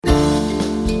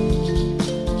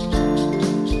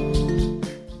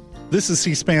This is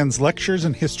C-SPAN's Lectures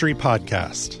in History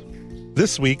podcast.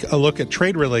 This week, a look at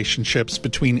trade relationships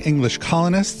between English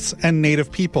colonists and Native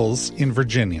peoples in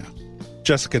Virginia.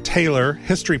 Jessica Taylor,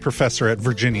 history professor at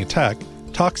Virginia Tech,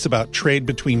 talks about trade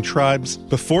between tribes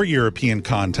before European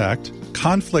contact,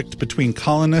 conflict between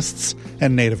colonists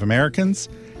and Native Americans,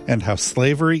 and how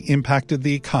slavery impacted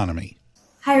the economy.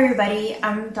 Hi everybody,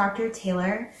 I'm Dr.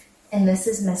 Taylor, and this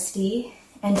is Misty,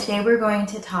 and today we're going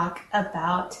to talk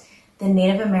about the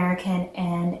Native American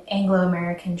and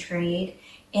Anglo-American trade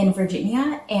in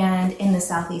Virginia and in the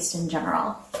Southeast in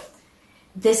general.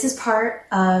 This is part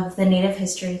of the Native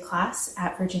History class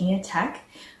at Virginia Tech,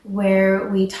 where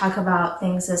we talk about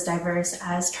things as diverse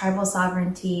as tribal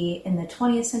sovereignty in the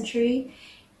 20th century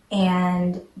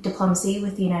and diplomacy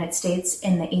with the United States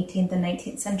in the 18th and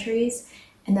 19th centuries,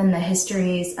 and then the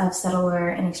histories of settler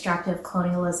and extractive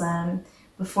colonialism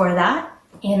before that,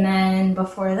 and then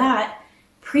before that,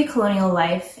 pre-colonial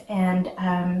life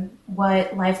and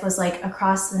what life was like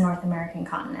across the North American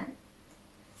continent.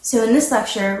 So in this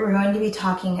lecture, we're going to be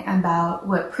talking about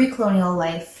what pre-colonial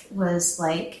life was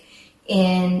like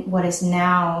in what is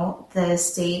now the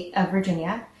state of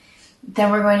Virginia.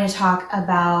 Then we're going to talk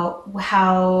about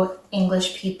how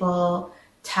English people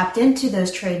tapped into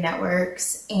those trade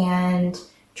networks and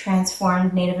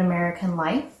transformed Native American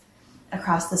life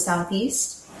across the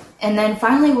Southeast. And then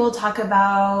finally, we'll talk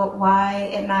about why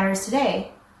it matters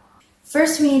today.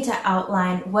 First, we need to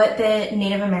outline what the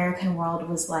Native American world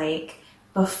was like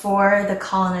before the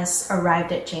colonists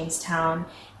arrived at Jamestown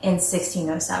in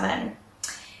 1607.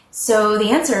 So the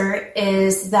answer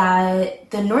is that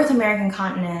the North American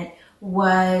continent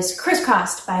was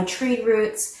crisscrossed by trade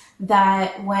routes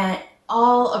that went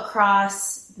all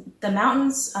across the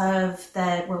mountains of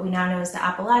what we now know as the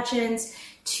Appalachians,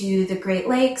 to the Great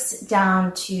Lakes,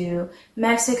 down to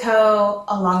Mexico,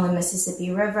 along the Mississippi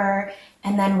River,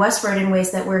 and then westward in ways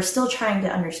that we're still trying to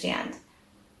understand.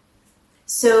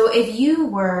 So if you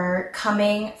were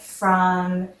coming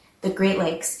from the Great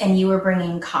Lakes and you were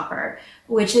bringing copper,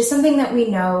 which is something that we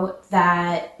know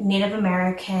that Native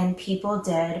American people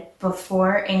did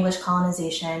before English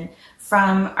colonization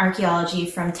from archaeology,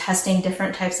 from testing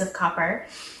different types of copper,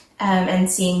 and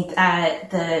seeing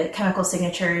that the chemical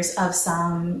signatures of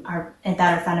some that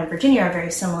are found in Virginia are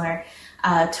very similar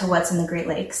to what's in the Great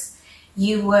Lakes.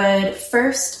 You would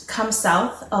first come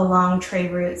south along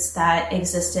trade routes that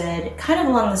existed kind of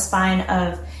along the spine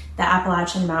of the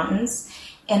Appalachian Mountains,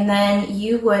 and then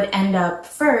you would end up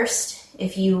first,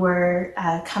 if you were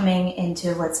coming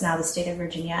into what's now the state of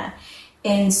Virginia,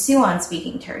 in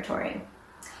Siouan-speaking territory.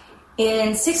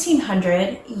 In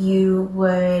 1600, you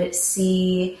would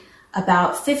see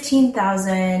about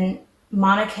 15,000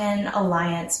 Monacan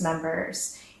Alliance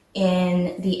members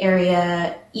in the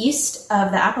area east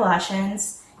of the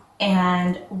Appalachians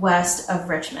and west of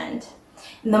Richmond.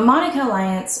 And the Monacan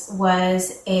Alliance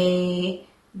was a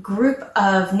group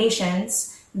of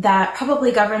nations that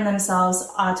probably governed themselves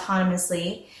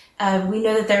autonomously. We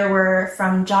know that there were,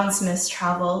 from John Smith's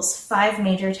travels, 5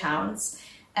 major towns.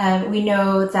 We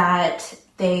know that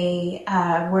they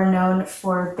were known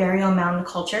for burial mound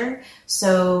culture,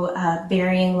 so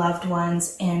burying loved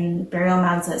ones in burial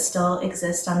mounds that still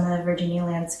exist on the Virginia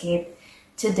landscape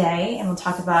today, and we'll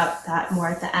talk about that more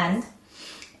at the end.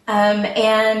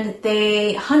 And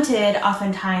they hunted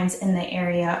oftentimes in the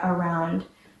area around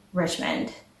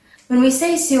Richmond. When we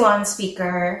say Siouan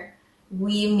speaker,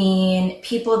 we mean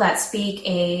people that speak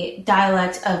a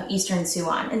dialect of Eastern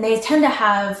Siouan, and they tend to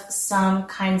have some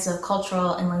kinds of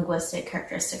cultural and linguistic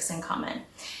characteristics in common.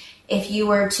 If you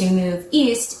were to move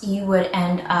east, you would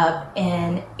end up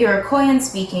in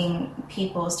Iroquoian-speaking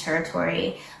people's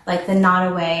territory, like the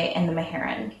Nottoway and the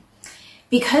Meherrin.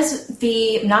 Because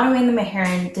the Nottoway and the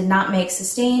Meherrin did not make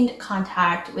sustained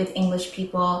contact with English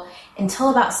people until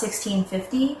about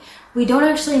 1650, we don't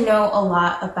actually know a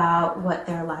lot about what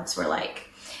their lives were like.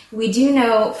 We do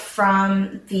know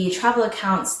from the travel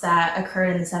accounts that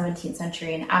occurred in the 17th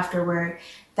century and afterward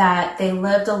that they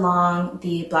lived along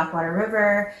the Blackwater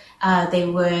River. They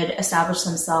would establish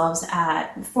themselves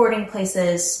at fording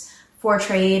places for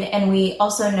trade, and we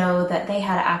also know that they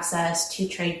had access to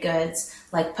trade goods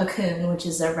like puccoon, which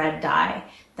is a red dye,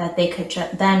 that they could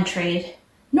then trade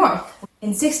north. In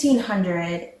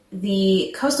 1600,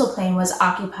 the coastal plain was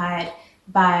occupied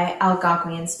by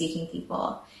Algonquian-speaking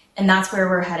people, and that's where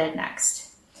we're headed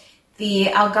next. The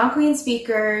Algonquian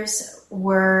speakers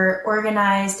were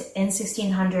organized in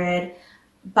 1600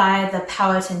 by the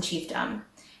Powhatan chiefdom,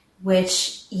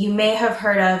 which you may have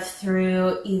heard of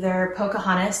through either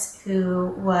Pocahontas, who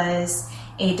was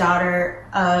a daughter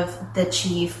of the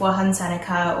chief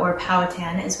Wahunseneka, or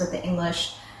Powhatan is what the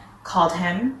English called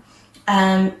him,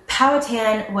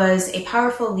 Powhatan was a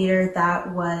powerful leader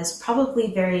that was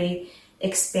probably very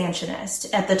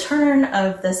expansionist. At the turn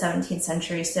of the 17th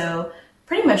century, so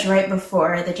pretty much right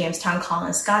before the Jamestown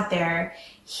colonists got there,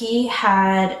 he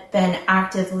had been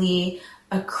actively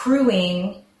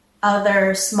accruing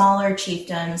other smaller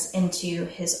chiefdoms into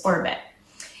his orbit.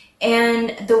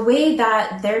 And the way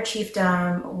that their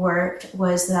chiefdom worked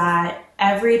was that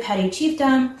every petty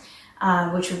chiefdom,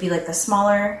 which would be like the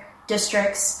smaller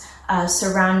districts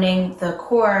surrounding the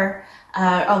core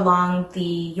along the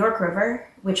York River,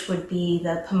 which would be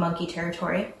the Pamunkey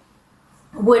territory,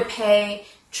 would pay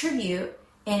tribute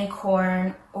in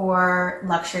corn or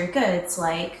luxury goods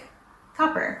like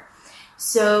copper.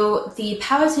 So the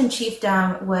Powhatan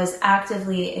chiefdom was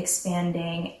actively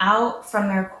expanding out from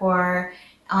their core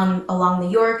along the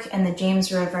York and the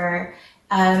James River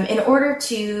in order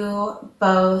to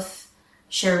both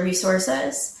share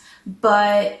resources,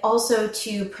 but also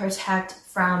to protect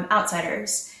from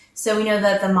outsiders. So we know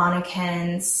that the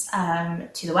Monacans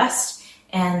to the west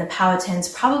and the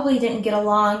Powhatans probably didn't get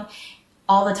along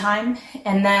all the time.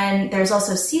 And then there's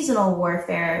also seasonal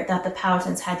warfare that the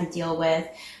Powhatans had to deal with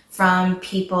from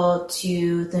people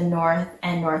to the north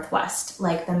and northwest,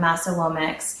 like the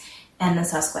Massawomacs and the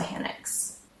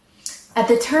Susquehannocks. At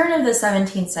the turn of the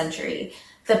 17th century,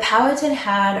 the Powhatan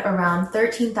had around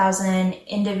 13,000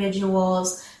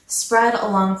 individuals spread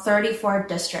along 34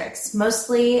 districts,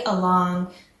 mostly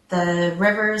along the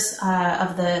rivers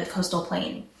of the coastal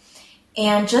plain.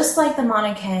 And just like the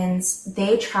Monacans,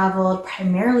 they traveled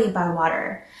primarily by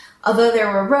water. Although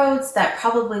there were roads that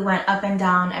probably went up and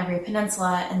down every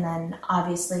peninsula and then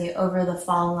obviously over the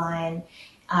fall line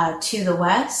to the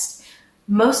west,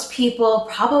 most people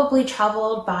probably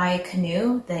traveled by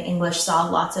canoe. The English saw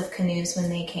lots of canoes when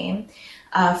they came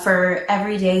for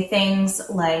everyday things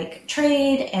like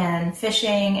trade and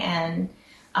fishing and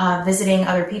visiting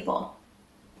other people.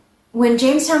 When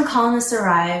Jamestown colonists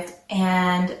arrived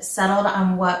and settled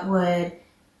on what would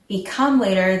become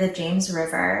later the James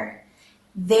River,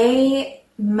 they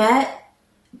met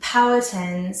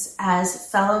Powhatans as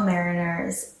fellow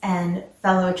mariners and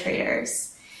fellow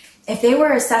traders. If they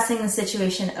were assessing the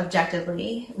situation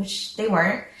objectively, which they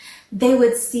weren't, they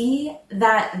would see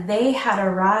that they had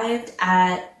arrived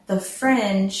at the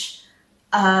fringe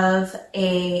of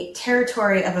a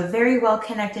territory of a very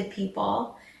well-connected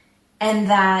people, and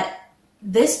that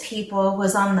this people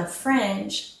was on the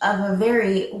fringe of a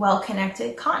very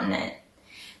well-connected continent.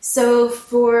 So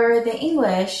for the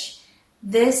English,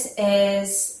 this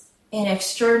is an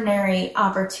extraordinary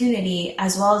opportunity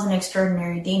as well as an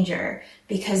extraordinary danger,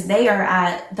 because they are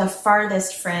at the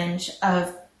farthest fringe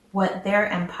of what their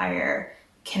empire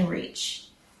can reach.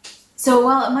 So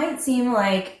while it might seem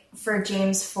like for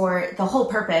James Fort, the whole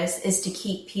purpose is to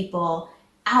keep people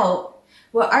out,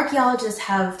 what archaeologists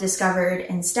have discovered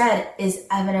instead is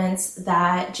evidence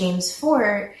that James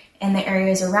Fort and the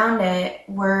areas around it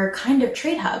were kind of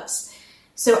trade hubs.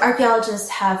 So archaeologists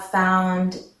have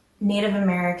found Native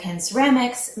American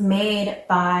ceramics made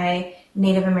by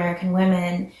Native American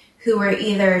women who were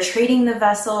either trading the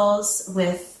vessels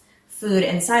with food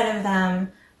inside of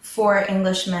them for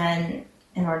Englishmen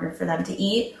in order for them to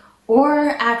eat, or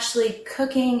actually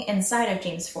cooking inside of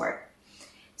James Fort.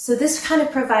 So this kind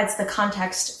of provides the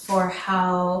context for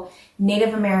how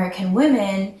Native American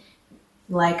women,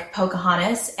 like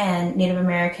Pocahontas and Native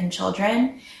American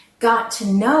children, got to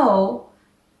know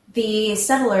the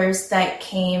settlers that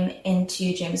came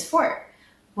into James Fort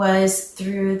was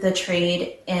through the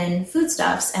trade in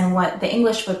foodstuffs and what the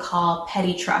English would call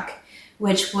petty truck,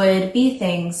 which would be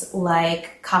things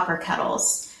like copper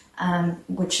kettles,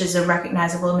 which is a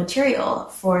recognizable material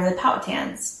for the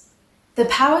Powhatans. The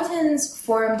Powhatans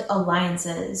formed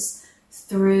alliances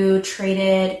through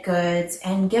traded goods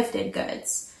and gifted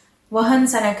goods. Wahun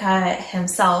Seneca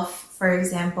himself, for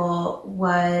example,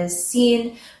 was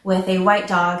seen with a white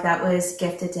dog that was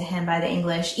gifted to him by the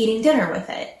English, eating dinner with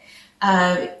it.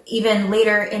 Even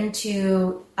later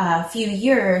into a few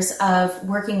years of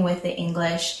working with the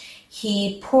English,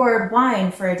 he poured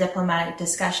wine for a diplomatic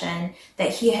discussion that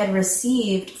he had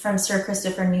received from Sir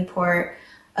Christopher Newport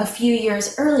a few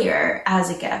years earlier as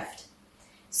a gift.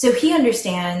 So he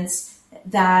understands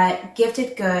that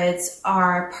gifted goods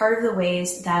are part of the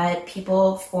ways that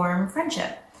people form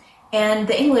friendship. And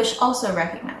the English also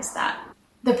recognize that.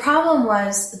 The problem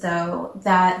was, though,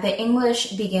 that the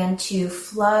English began to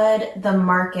flood the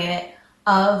market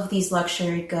of these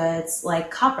luxury goods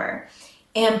like copper.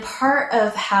 And part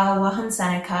of how Wahun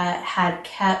Seneca had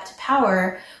kept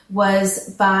power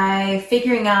was by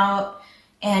figuring out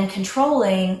and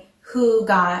controlling who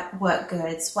got what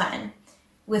goods when.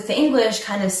 with the English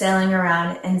kind of sailing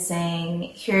around and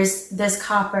saying, here's this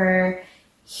copper,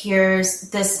 here's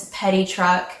this petty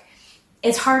truck,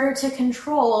 it's harder to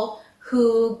control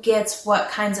who gets what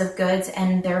kinds of goods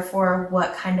and therefore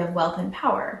what kind of wealth and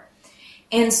power.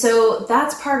 And so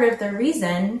that's part of the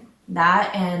reason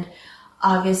that, and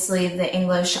obviously the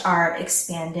English are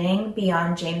expanding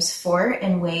beyond James Fort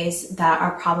in ways that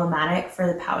are problematic for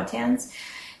the Powhatans,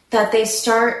 that they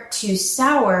start to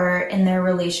sour in their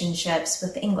relationships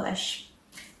with the English.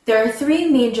 There are three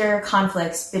major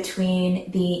conflicts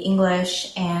between the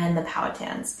English and the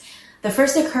Powhatans. The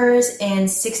first occurs in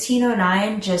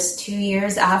 1609, just 2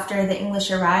 years after the English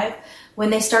arrive, when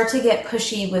they start to get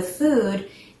pushy with food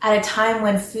at a time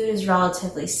when food is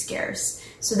relatively scarce.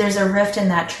 So there's a rift in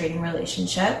that trading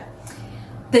relationship.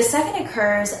 The second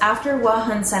occurs after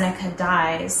Wahun Seneca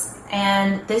dies,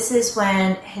 and this is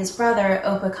when his brother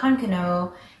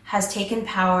Opechancanough has taken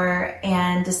power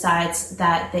and decides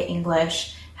that the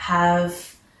English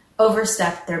have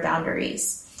overstepped their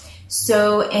boundaries.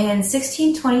 So in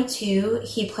 1622,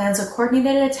 he plans a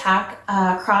coordinated attack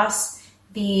across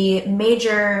the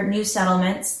major new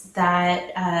settlements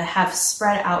that have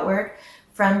spread outward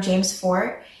from James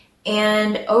Fort,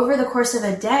 and over the course of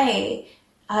a day,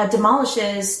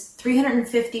 demolishes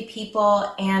 350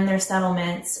 people and their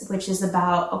settlements, which is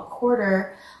about a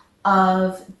quarter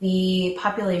of the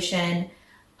population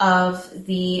of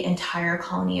the entire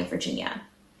colony of Virginia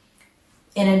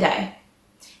in a day.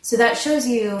 So that shows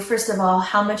you, first of all,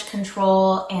 how much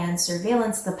control and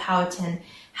surveillance the Powhatan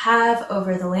have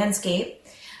over the landscape.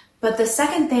 But the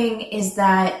second thing is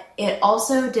that it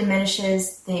also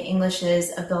diminishes the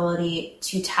English's ability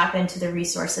to tap into the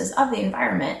resources of the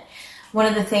environment. One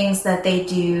of the things that they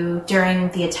do during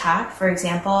the attack, for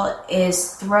example,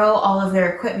 is throw all of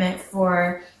their equipment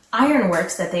for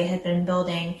ironworks that they had been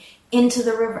building into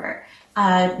the river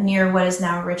near what is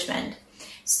now Richmond.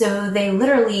 So they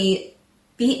literally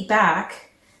beat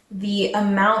back the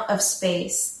amount of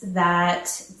space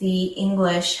that the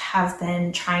English have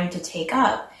been trying to take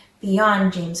up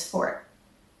beyond James Fort.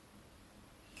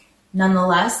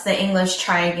 Nonetheless, the English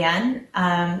try again,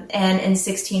 and in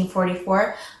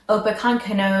 1644,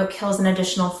 Opechancanough kills an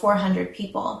additional 400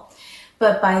 people.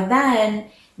 But by then,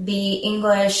 the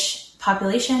English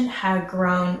population had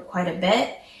grown quite a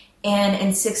bit, and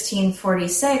in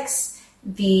 1646,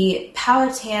 the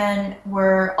Powhatan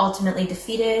were ultimately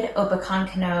defeated.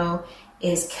 Opechancanough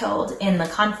is killed in the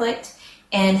conflict,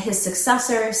 and his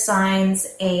successor signs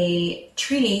a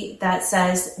treaty that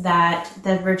says that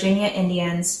the Virginia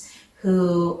Indians,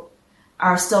 who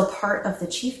are still part of the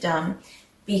chiefdom,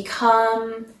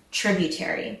 become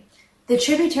tributary. The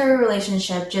tributary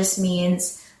relationship just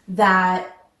means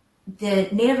that the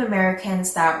Native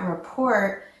Americans that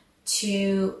report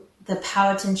to the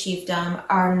Powhatan chiefdom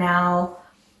are now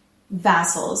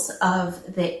vassals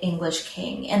of the English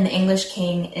king, and the English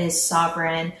king is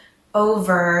sovereign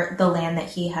over the land that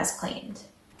he has claimed.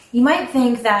 You might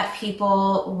think that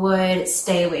people would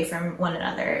stay away from one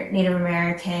another, Native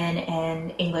American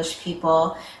and English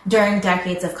people, during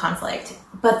decades of conflict,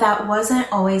 but that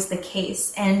wasn't always the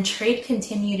case, and trade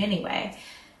continued anyway.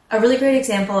 A really great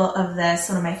example of this,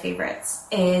 one of my favorites,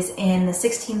 is in the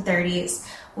 1630s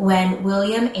when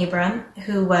William Abram,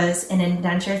 who was an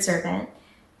indentured servant,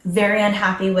 very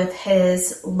unhappy with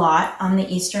his lot on the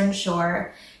eastern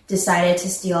shore, decided to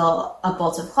steal a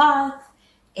bolt of cloth,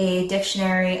 a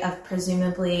dictionary of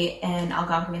presumably an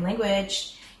Algonquian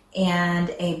language,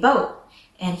 and a boat.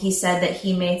 And he said that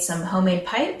he made some homemade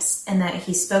pipes and that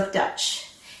he spoke Dutch.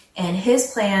 And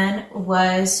his plan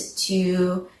was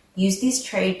to use these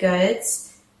trade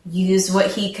goods, use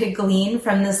what he could glean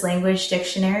from this language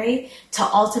dictionary to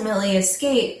ultimately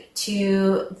escape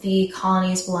to the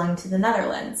colonies belonging to the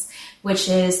Netherlands, which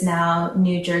is now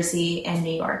New Jersey and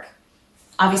New York.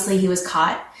 Obviously, he was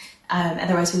caught,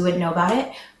 otherwise we wouldn't know about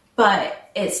it,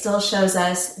 but it still shows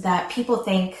us that people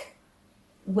think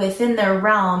within their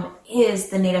realm is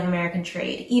the Native American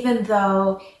trade, even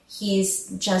though he's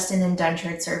just an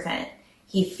indentured servant.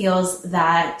 He feels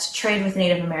that trade with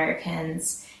Native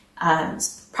Americans,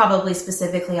 probably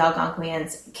specifically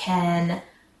Algonquians, can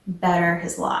better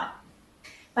his lot.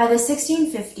 By the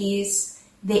 1650s,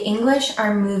 the English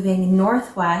are moving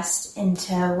northwest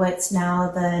into what's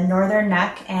now the Northern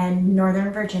Neck and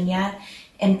Northern Virginia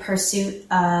in pursuit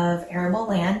of arable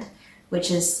land,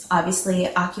 which is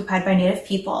obviously occupied by Native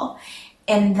people.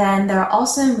 And then they're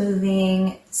also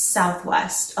moving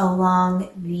southwest along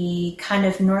the kind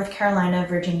of North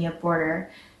Carolina-Virginia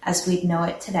border as we'd know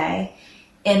it today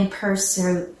in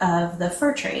pursuit of the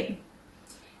fur trade.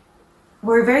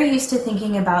 we're very used to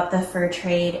thinking about the fur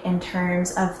trade in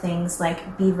terms of things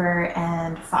like beaver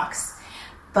and fox.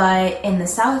 But in the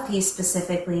Southeast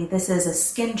specifically, this is a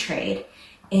skin trade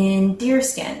in deer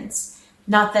skins.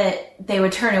 Not that they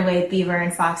would turn away beaver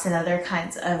and fox and other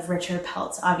kinds of richer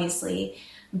pelts, obviously,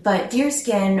 but deer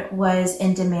skin was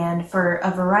in demand for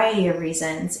a variety of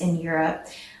reasons in Europe,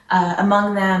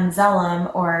 among them vellum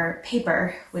or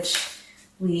paper, which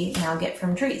we now get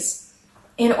from trees.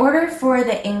 In order for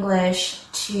the English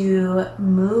to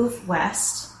move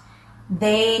west,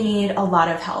 they need a lot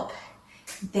of help.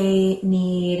 They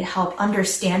need help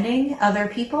understanding other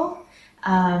people,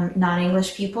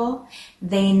 non-English people.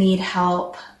 They need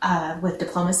help with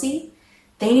diplomacy.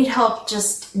 They need help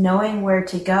just knowing where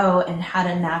to go and how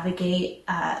to navigate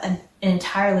an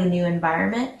entirely new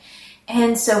environment.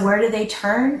 And so where do they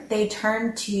turn? They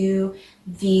turn to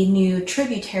the new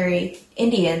tributary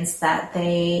Indians that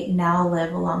they now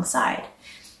live alongside.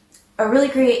 A really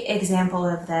great example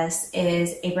of this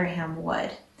is Abraham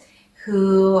Wood,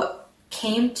 who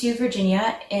came to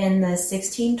Virginia in the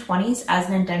 1620s as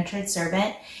an indentured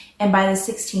servant, and by the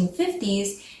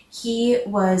 1650s, he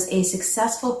was a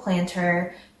successful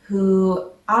planter who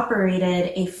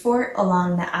operated a fort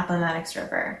along the Appomattox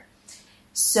River.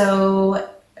 So,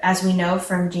 as we know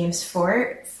from James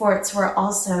Fort, forts were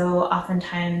also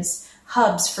oftentimes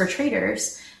hubs for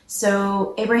traders.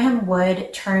 So Abraham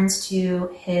Wood turns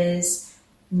to his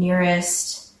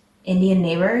nearest Indian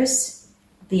neighbors,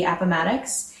 the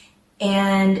Appomattox,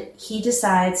 and he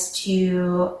decides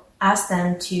to ask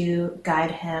them to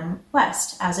guide him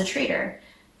west as a trader,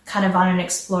 kind of on an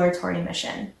exploratory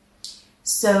mission.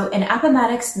 So an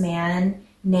Appomattox man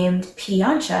named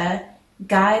Piancha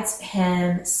guides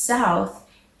him south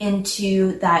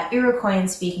into that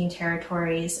Iroquoian-speaking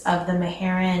territories of the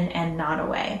Meherrin and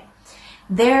Nottoway.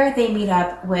 There they meet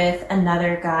up with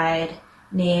another guide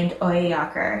named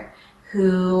Ohiaker,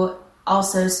 who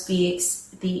also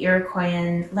speaks the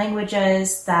Iroquoian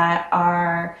languages that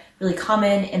are really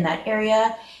common in that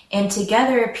area. And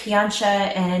together, Piancha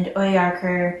and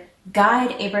Ohiaker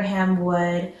guide Abraham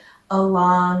Wood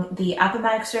along the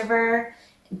Appomattox River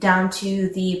down to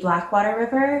the Blackwater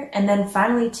River, and then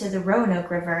finally to the Roanoke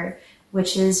River,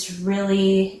 which is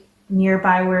really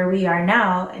nearby where we are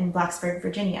now in Blacksburg,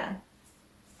 Virginia.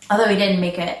 Although we didn't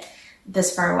make it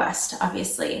this far west,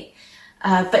 obviously.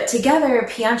 But together,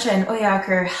 Piancha and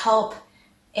Ohiaker help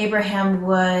Abraham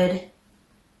Wood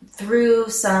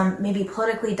through some maybe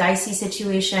politically dicey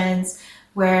situations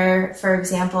where, for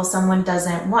example, someone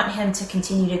doesn't want him to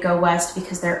continue to go west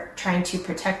because they're trying to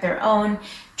protect their own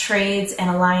trades and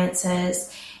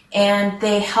alliances. And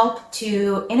they help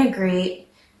to integrate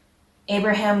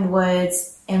Abraham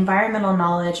Wood's environmental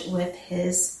knowledge with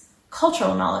his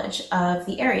cultural knowledge of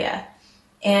the area.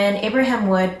 And Abraham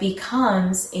Wood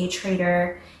becomes a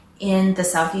trader in the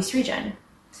Southeast region.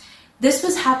 This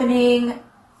was happening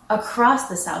across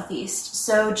the Southeast.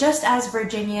 So just as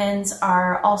Virginians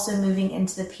are also moving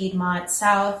into the Piedmont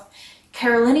South,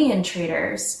 Carolinian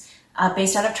traders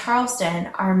based out of Charleston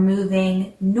are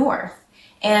moving north.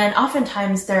 And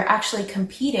oftentimes they're actually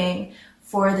competing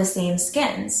for the same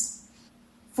skins.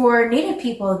 For Native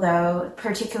people, though,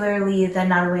 particularly the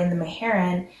Nottoway and the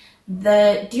Meherrin,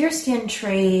 the deerskin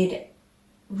trade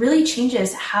really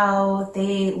changes how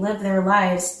they live their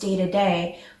lives day to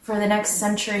day for the next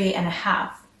century and a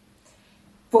half.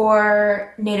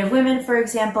 For Native women, for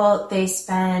example, they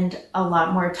spend a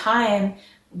lot more time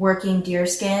working deer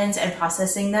skins and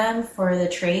processing them for the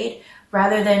trade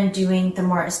rather than doing the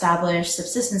more established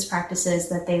subsistence practices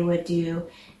that they would do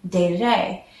day to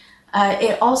day.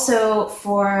 It also,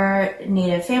 for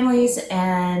Native families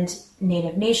and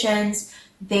Native nations,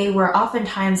 they were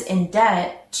oftentimes in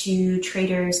debt to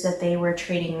traders that they were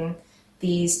trading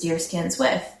these deer skins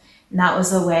with. And that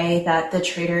was the way that the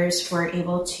traders were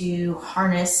able to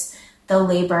harness the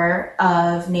labor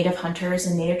of Native hunters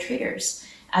and Native traders,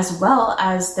 as well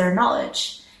as their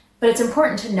knowledge. But it's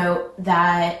important to note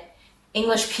that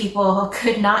English people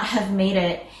could not have made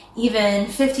it even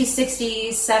 50,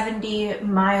 60, 70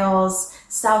 miles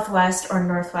southwest or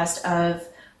northwest of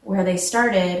where they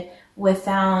started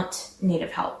without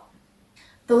Native help.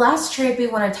 The last trade we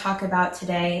want to talk about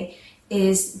today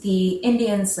is the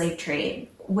Indian slave trade,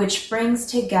 which brings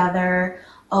together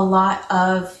a lot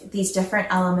of these different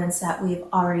elements that we've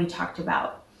already talked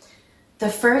about. The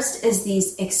first is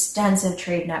these extensive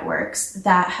trade networks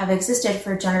that have existed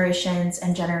for generations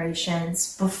and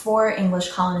generations before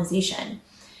English colonization.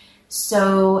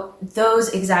 So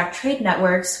those exact trade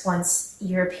networks, once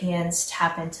Europeans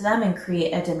tap into them and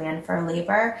create a demand for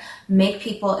labor, make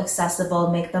people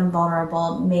accessible, make them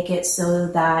vulnerable, make it so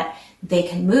that they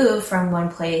can move from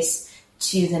one place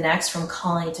to the next, from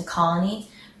colony to colony,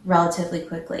 relatively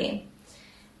quickly.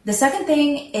 The second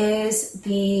thing is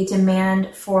the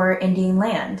demand for Indian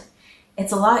land.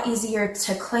 It's a lot easier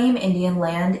to claim Indian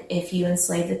land if you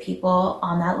enslave the people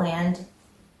on that land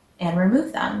and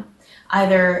remove them,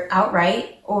 either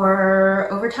outright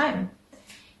or over time.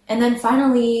 And then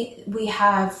finally, we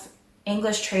have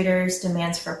English traders'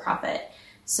 demands for profit.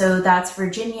 So that's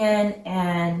Virginian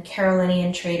and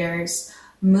Carolinian traders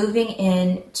moving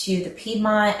into the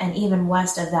Piedmont and even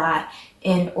west of that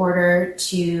in order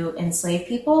to enslave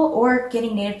people, or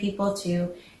getting Native people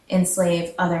to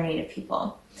enslave other Native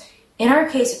people. In our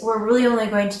case, we're really only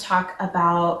going to talk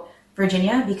about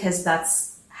Virginia because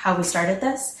that's how we started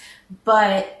this.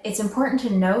 But it's important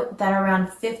to note that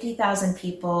around 50,000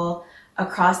 people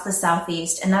across the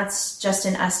Southeast, and that's just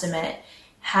an estimate,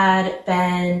 had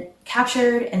been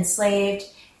captured, enslaved,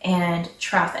 and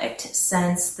trafficked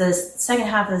since the second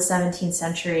half of the 17th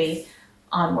century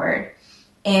onward.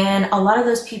 And a lot of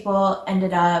those people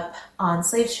ended up on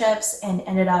slave ships and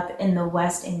ended up in the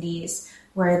West Indies,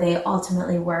 where they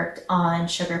ultimately worked on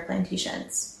sugar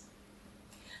plantations.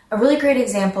 A really great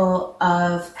example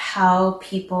of how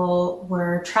people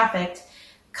were trafficked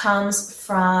comes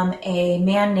from a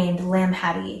man named Lamb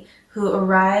Hattie, who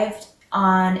arrived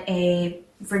on a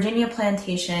Virginia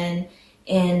plantation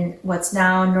in what's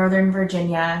now northern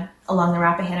Virginia along the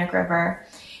Rappahannock River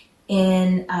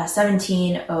in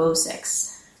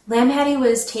 1706. Lamb Hattie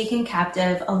was taken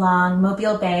captive along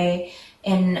Mobile Bay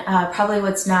in probably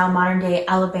what's now modern-day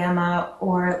Alabama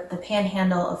or the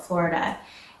Panhandle of Florida.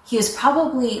 He was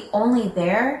probably only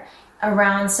there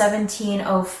around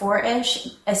 1704-ish,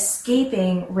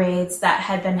 escaping raids that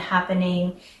had been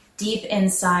happening deep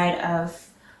inside of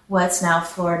what's now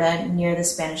Florida near the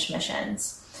Spanish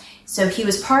missions. So he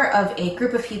was part of a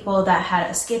group of people that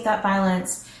had escaped that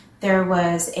violence. There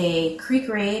was a Creek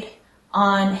raid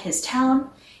on his town.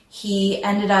 He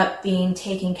ended up being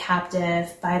taken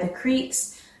captive by the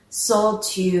Creeks, sold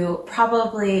to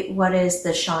probably what is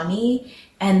the Shawnee,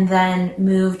 and then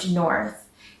moved north.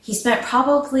 He spent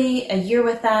probably a year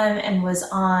with them and was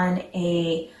on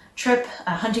a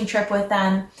hunting trip with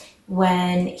them,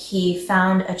 when he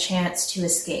found a chance to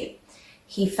escape.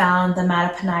 He found the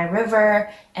Mattaponi River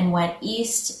and went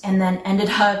east, and then ended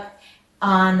up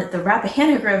on the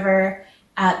Rappahannock River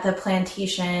at the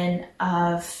plantation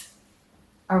of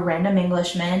a random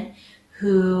Englishman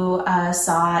who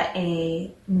saw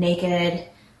a naked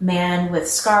man with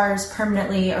scars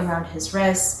permanently around his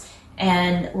wrists.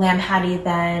 And Lamb Hattie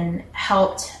then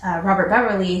helped Robert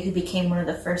Beverly, who became one of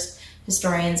the first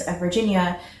historians of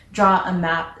Virginia, draw a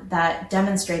map that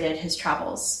demonstrated his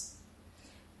travels.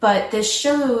 But this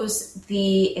shows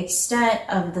the extent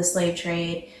of the slave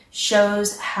trade,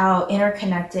 shows how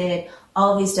interconnected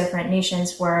all of these different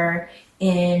nations were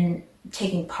in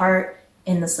taking part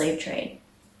in the slave trade.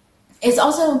 It's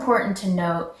also important to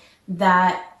note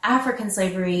that African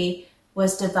slavery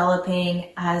was developing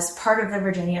as part of the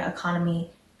Virginia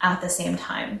economy at the same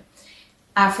time.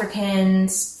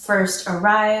 Africans first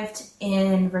arrived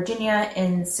in Virginia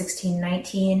in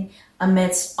 1619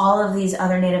 amidst all of these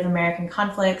other Native American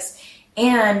conflicts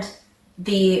and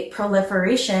the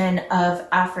proliferation of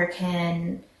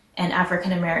African and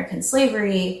African American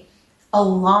slavery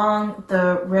along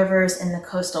the rivers in the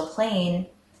coastal plain,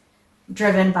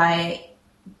 driven by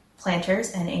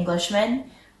planters and Englishmen,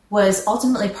 was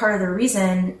ultimately part of the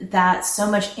reason that so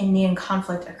much Indian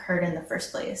conflict occurred in the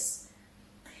first place.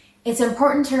 It's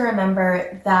important to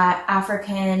remember that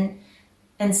African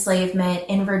enslavement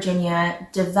in Virginia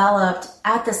developed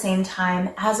at the same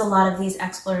time as a lot of these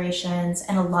explorations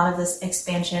and a lot of this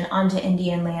expansion onto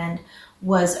Indian land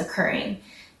was occurring.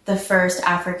 The first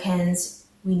Africans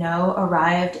we know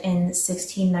arrived in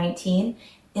 1619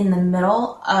 in the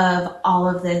middle of all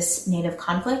of this Native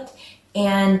conflict,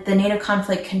 and the Native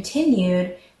conflict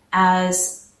continued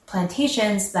as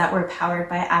plantations that were powered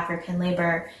by African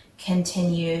labor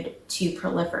continued to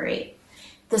proliferate.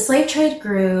 The slave trade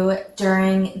grew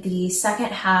during the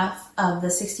second half of the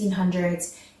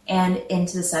 1600s and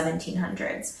into the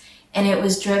 1700s, and it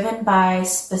was driven by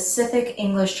specific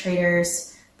English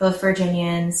traders, both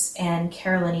Virginians and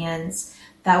Carolinians,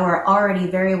 that were already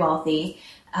very wealthy,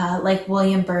 like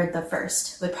William Byrd I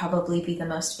would probably be the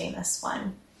most famous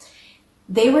one.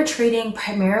 They were trading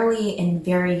primarily in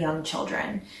very young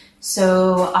children,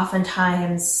 so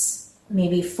oftentimes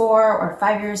maybe 4 or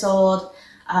 5 years old,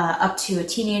 up to a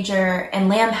teenager, and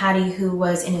Lamb Hattie, who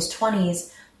was in his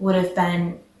 20s, would have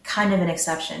been kind of an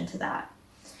exception to that.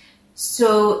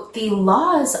 So the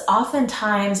laws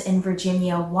oftentimes in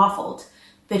Virginia waffled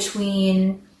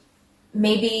between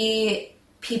maybe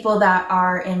people that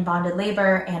are in bonded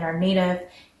labor and are Native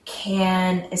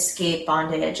can escape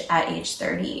bondage at age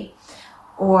 30.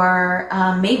 Or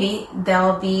maybe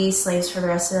they'll be slaves for the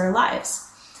rest of their lives.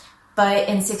 But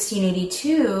in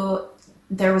 1682,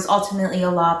 there was ultimately a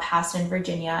law passed in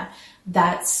Virginia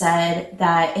that said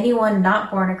that anyone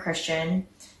not born a Christian,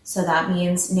 so that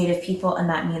means Native people and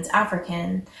that means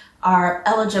African, are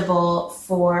eligible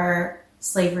for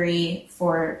slavery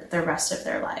for the rest of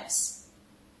their lives.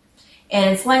 And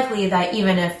it's likely that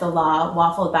even if the law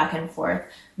waffled back and forth,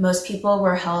 most people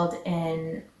were held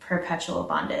in perpetual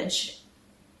bondage.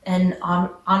 And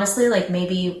honestly,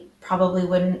 maybe probably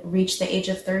wouldn't reach the age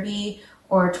of 30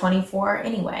 or 24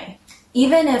 anyway.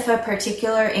 Even if a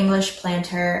particular English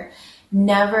planter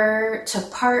never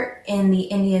took part in the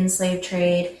Indian slave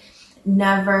trade,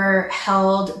 never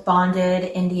held bonded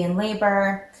Indian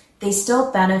labor, they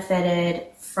still benefited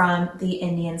from the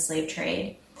Indian slave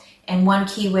trade. And one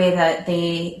key way that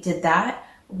they did that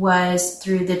was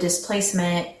through the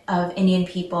displacement of Indian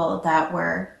people that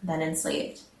were then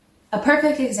enslaved. A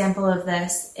perfect example of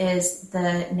this is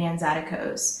the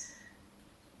Nanzaticos.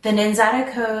 The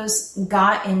Nanzaticos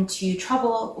got into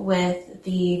trouble with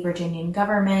the Virginian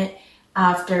government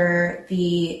after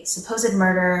the supposed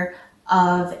murder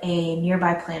of a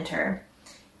nearby planter.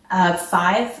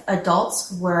 5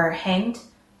 adults were hanged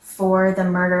for the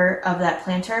murder of that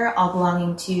planter, all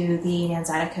belonging to the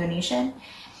Nanzatico Nation.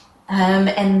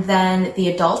 And then the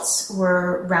adults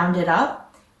were rounded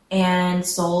up and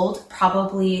sold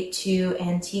probably to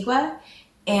Antigua.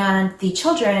 And the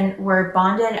children were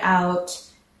bonded out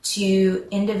to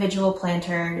individual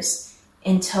planters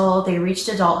until they reached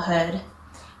adulthood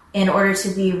in order to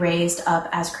be raised up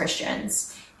as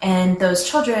Christians. And those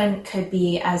children could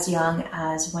be as young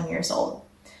as 1 year old.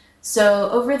 So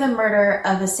over the murder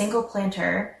of a single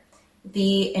planter,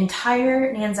 the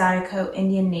entire Nanzatico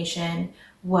Indian Nation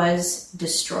was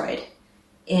destroyed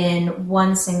in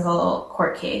one single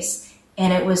court case.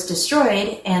 And it was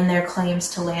destroyed and their claims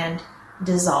to land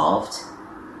dissolved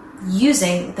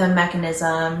using the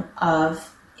mechanism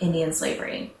of Indian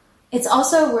slavery. It's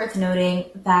also worth noting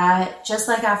that just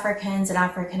like Africans and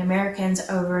African Americans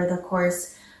over the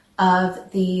course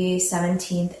of the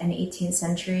 17th and 18th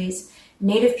centuries,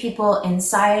 Native people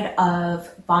inside of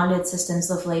bonded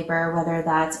systems of labor, whether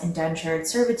that's indentured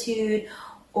servitude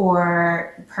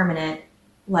or permanent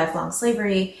lifelong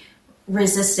slavery,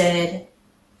 resisted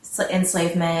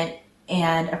enslavement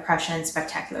and oppression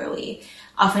spectacularly.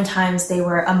 Oftentimes they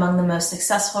were among the most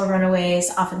successful runaways,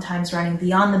 oftentimes running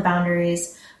beyond the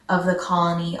boundaries of the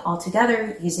colony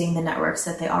altogether using the networks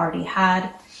that they already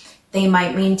had. They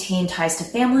might maintain ties to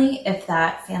family if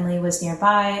that family was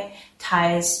nearby,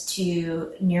 ties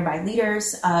to nearby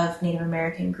leaders of Native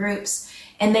American groups,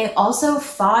 and they also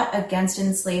fought against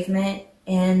enslavement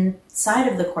inside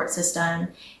of the court system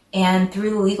and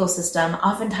through the legal system,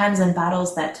 oftentimes in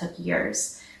battles that took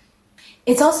years.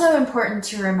 It's also important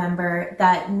to remember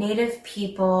that Native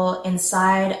people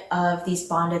inside of these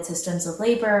bonded systems of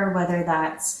labor, whether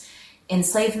that's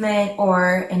enslavement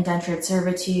or indentured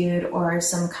servitude or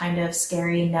some kind of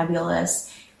scary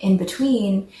nebulous in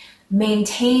between,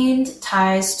 maintained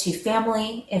ties to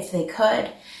family if they could.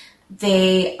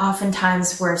 They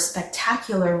oftentimes were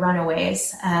spectacular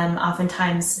runaways,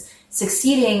 oftentimes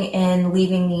succeeding in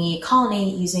leaving the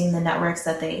colony using the networks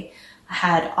that they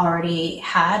had already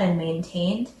had and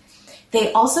maintained.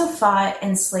 They also fought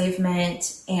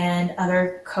enslavement and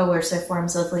other coercive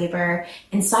forms of labor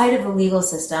inside of the legal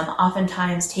system,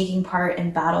 oftentimes taking part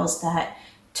in battles that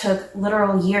took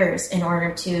literal years in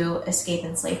order to escape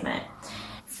enslavement.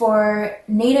 For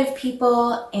Native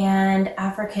people and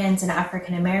Africans and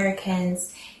African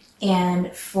Americans,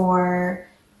 and for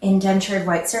indentured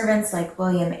white servants like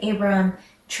William Abram,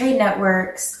 trade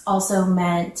networks also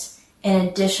meant an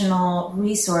additional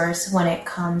resource when it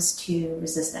comes to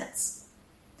resistance.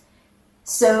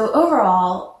 So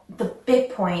overall, the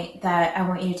big point that I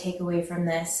want you to take away from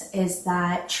this is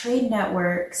that trade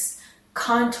networks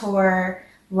contour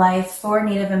life for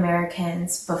Native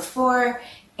Americans before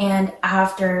and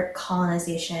after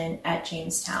colonization at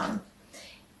Jamestown.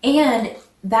 And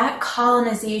that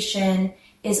colonization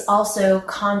is also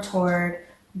contoured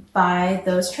by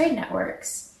those trade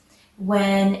networks.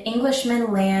 When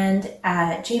Englishmen land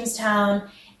at Jamestown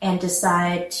and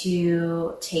decide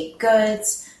to take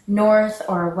goods north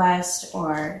or west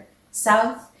or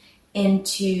south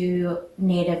into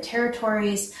Native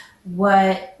territories,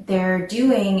 what they're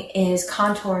doing is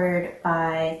contoured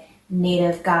by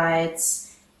Native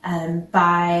guides,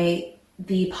 by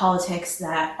the politics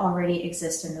that already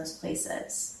exist in those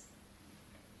places.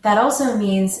 That also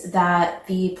means that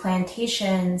the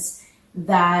plantations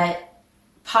that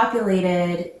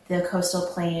populated the coastal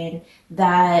plain,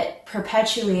 that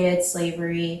perpetuated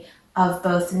slavery of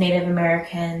both Native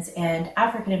Americans and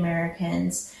African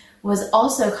Americans, was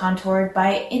also contoured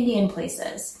by Indian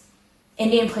places.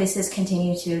 Indian places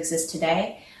continue to exist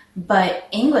today, but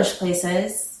English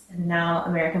places, now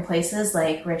American places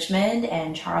like Richmond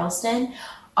and Charleston,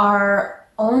 are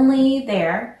only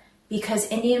there because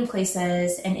Indian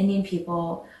places and Indian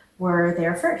people were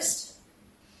there first.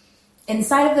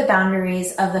 Inside of the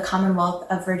boundaries of the Commonwealth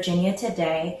of Virginia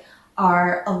today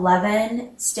are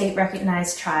 11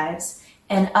 state-recognized tribes,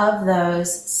 and of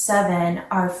those, 7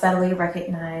 are federally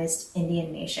recognized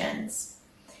Indian nations.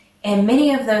 And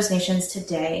many of those nations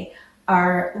today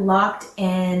are locked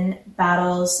in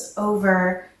battles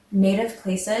over native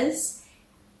places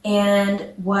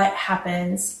and what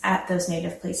happens at those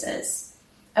native places.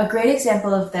 A great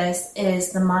example of this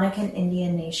is the Monacan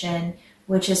Indian Nation,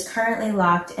 which is currently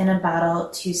locked in a battle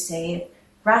to save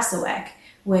Rassawek,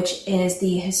 which is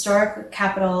the historic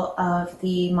capital of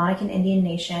the Monacan Indian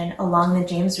Nation along the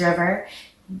James River,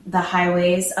 the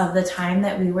highways of the time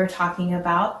that we were talking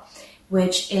about,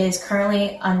 which is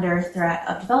currently under threat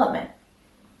of development.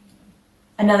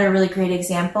 Another really great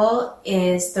example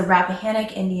is the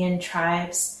Rappahannock Indian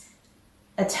tribe's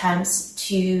attempts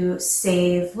to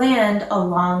save land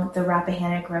along the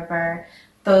Rappahannock River,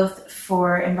 both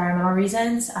for environmental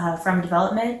reasons from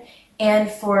development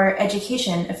and for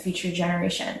education of future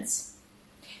generations.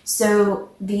 So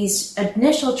these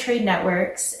initial trade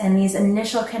networks and these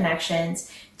initial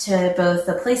connections to both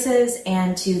the places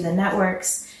and to the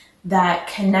networks that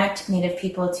connect Native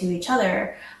people to each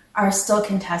other are still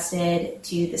contested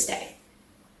to this day.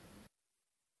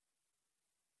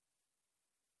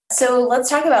 So let's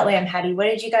talk about Lam Hattie. What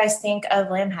did you guys think of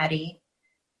Lam Hattie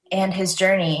and his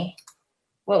journey?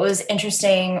 What was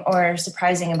interesting or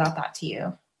surprising about that to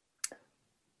you?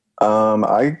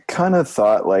 I kind of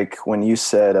thought, like, when you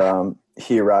said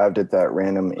he arrived at that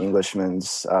random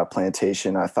Englishman's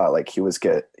plantation, I thought like he was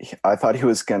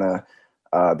gonna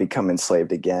become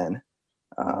enslaved again,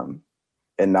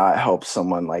 and not help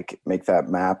someone like make that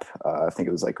map. I think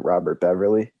it was like Robert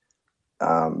Beverly.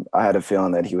 I had a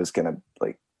feeling that he was gonna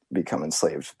like become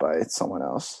enslaved by someone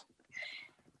else.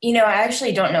 You know, I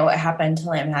actually don't know what happened to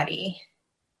Lam Hattie,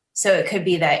 so it could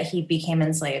be that he became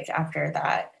enslaved after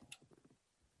that.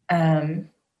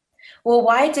 Well,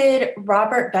 why did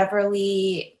Robert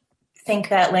Beverly think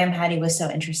that Lam Hattie was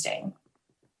so interesting?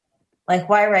 Like,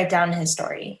 why write down his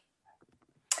story?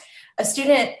 A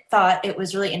student thought it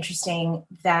was really interesting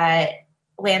that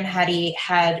Lam Hattie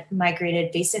had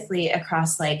migrated basically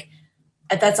across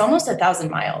that's almost 1,000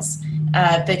 miles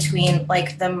between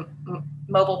like the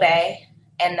Mobile Bay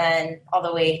and then all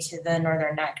the way to the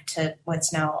Northern Neck to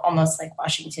what's now almost like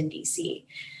Washington, D.C.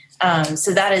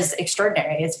 So that is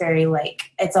extraordinary. It's very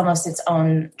it's almost its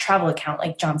own travel account,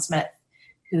 like John Smith,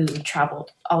 who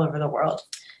traveled all over the world.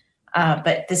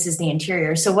 But this is the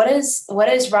interior. So what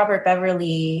is Robert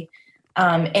Beverly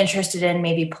interested in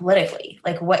maybe politically?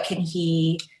 Like, what can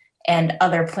he and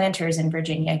other planters in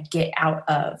Virginia get out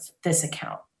of this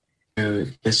account? So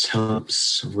this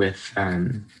helps with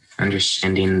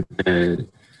understanding the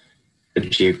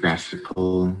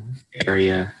geographical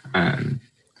area.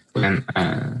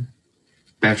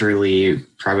 Beverly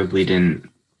probably didn't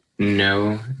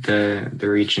know the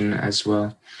region as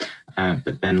well,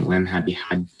 but then Lam Hattie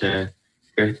had to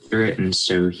go through it, and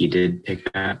so he did pick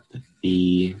up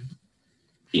the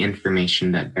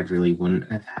information that Beverly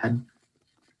wouldn't have had.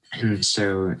 And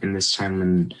so in this time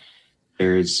when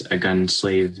there's a gun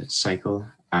slave cycle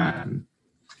and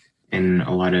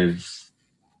a lot of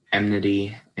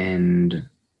enmity and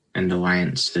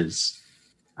alliances,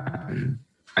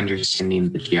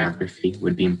 understanding the geography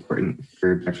would be important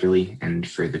for Beverly and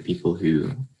for the people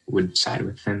who would side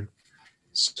with him.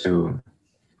 So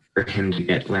for him to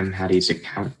get Lam Hattie's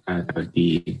account, that would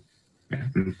be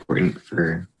important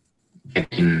for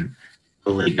getting a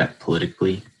leg up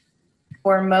politically.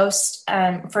 For most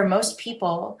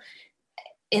people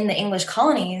in the English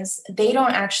colonies, they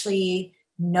don't actually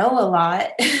know a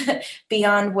lot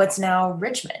beyond what's now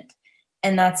Richmond.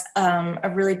 And that's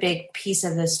a really big piece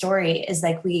of the story is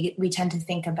like we tend to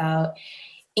think about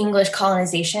English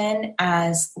colonization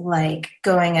as like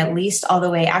going at least all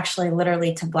the way actually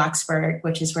literally to Blacksburg,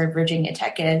 which is where Virginia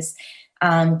Tech is,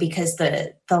 because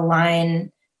the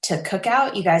line to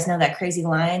Cookout, you guys know that crazy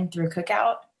line through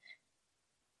Cookout?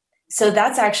 So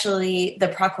that's actually the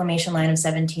proclamation line of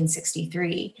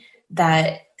 1763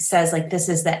 that says like this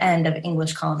is the end of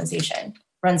English colonization,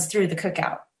 runs through the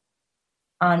Cookout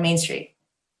on Main Street.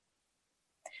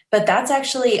 But that's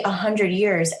actually 100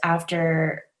 years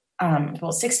after,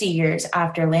 60 years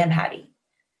after Lam Hattie.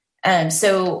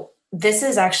 So this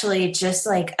is actually just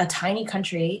like a tiny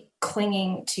country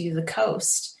clinging to the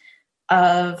coast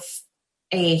of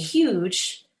a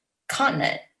huge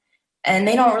continent. And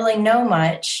they don't really know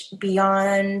much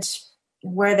beyond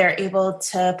where they're able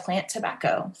to plant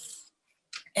tobacco.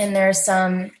 And there's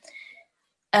some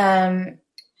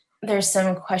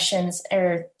questions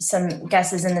or some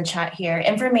guesses in the chat here.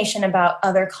 Information about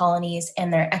other colonies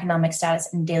and their economic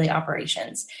status and daily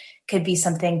operations could be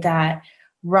something that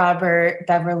Robert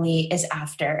Beverley is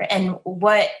after. And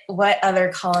what other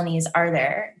colonies are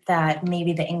there that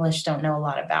maybe the English don't know a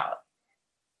lot about?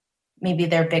 Maybe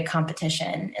they're big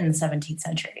competition in the 17th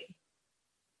century.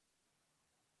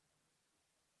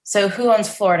 So who owns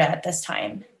Florida at this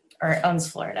time, or owns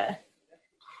Florida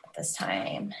at this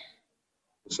time?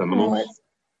 Seminoles.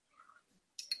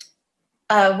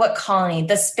 What colony?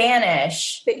 The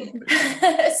Spanish.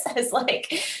 Says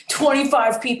like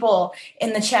 25 people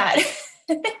in the chat.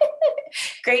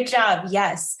 Great job.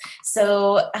 Yes.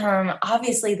 So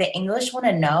obviously the English want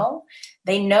to know.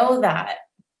 They know that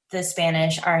the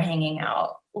Spanish are hanging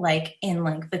out like in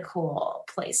like the cool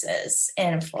places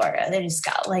in Florida. They just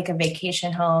got like a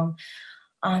vacation home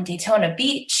on Daytona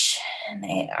Beach, and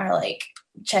they are like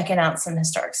checking out some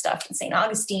historic stuff in St.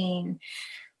 Augustine.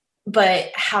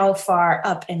 But how far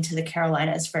up into the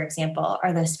Carolinas, for example,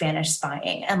 are the Spanish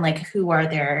spying? And like, who are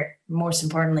their, most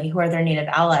importantly, who are their native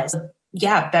allies?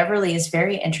 Yeah, Beverley is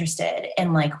very interested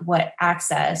in like what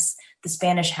access the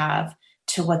Spanish have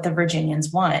to what the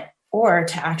Virginians want, or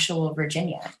to actual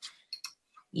Virginia.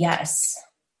 Yes.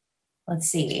 Let's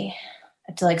see. I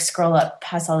have to like scroll up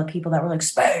past all the people that were like,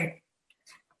 Spain.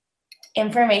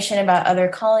 Information about other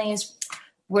colonies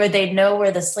where they'd know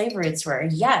where the slave routes were.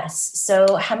 Yes.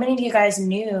 So how many of you guys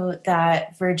knew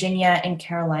that Virginia and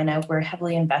Carolina were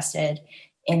heavily invested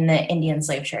in the Indian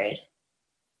slave trade?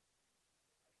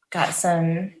 Got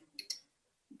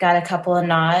a couple of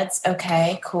nods.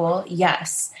 Okay, cool.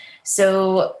 Yes.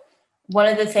 So one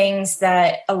of the things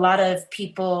that a lot of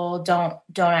people don't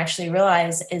actually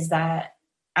realize is that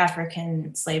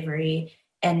African slavery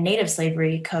and native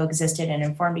slavery coexisted and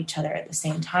informed each other at the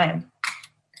same time.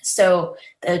 So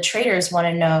the traders want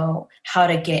to know how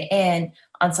to get in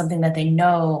on something that they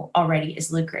know already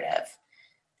is lucrative.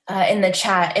 In the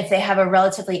chat, if they have a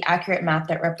relatively accurate map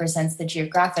that represents the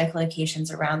geographic locations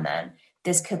around them,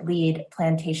 this could lead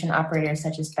plantation operators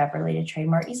such as Beverley to trade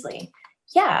more easily.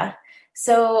 Yeah.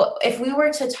 So if we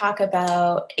were to talk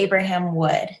about Abraham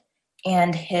Wood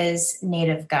and his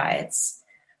native guides,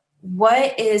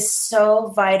 what is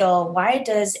so vital? Why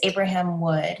does Abraham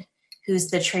Wood, who's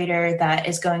the trader that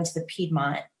is going to the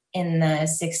Piedmont in the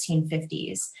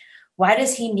 1650s, why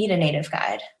does he need a native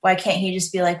guide? Why can't he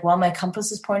just be like, well, my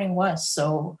compass is pointing west,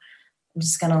 so I'm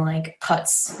just going to like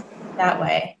putz that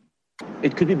way?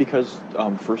 It could be because,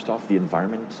 first off, the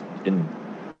environment in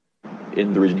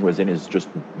the region he was in is just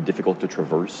difficult to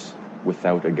traverse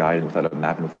without a guide and without a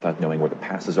map and without knowing where the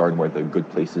passes are and where the good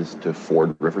places to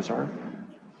ford rivers are.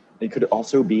 It could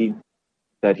also be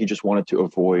that he just wanted to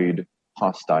avoid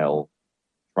hostile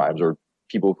tribes or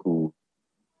people who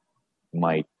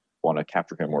might want to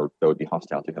capture him or that would be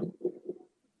hostile to him.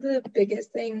 The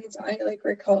biggest things I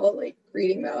recall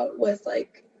reading about was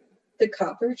the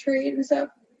copper trade and stuff,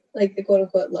 like the quote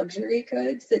unquote luxury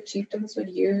goods that chieftains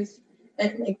would use.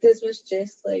 And this was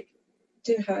just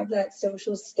to have that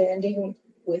social standing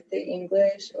with the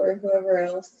English or whoever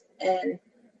else and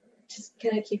just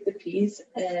kind of keep the peace.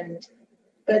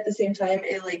 But at the same time,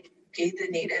 it gave the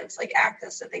natives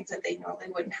access to things that they normally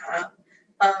wouldn't have.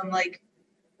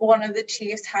 One of the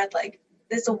chiefs had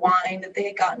this wine that they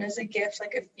had gotten as a gift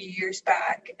a few years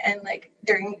back, and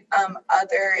during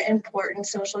other important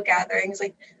social gatherings,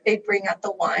 they'd bring out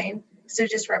the wine. So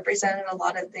it just represented a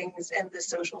lot of things in the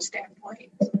social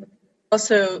standpoint.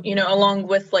 Also, along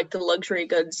with the luxury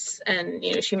goods, and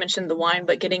she mentioned the wine,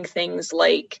 but getting things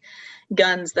like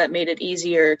guns that made it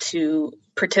easier to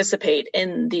participate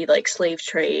in the slave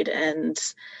trade and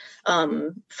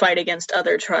fight against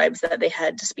other tribes that they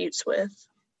had disputes with.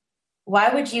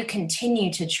 Why would you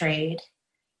continue to trade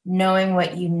knowing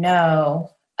what you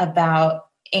know about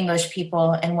English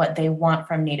people and what they want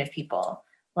from Native people,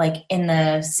 in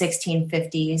the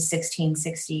 1650s,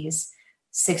 1660s,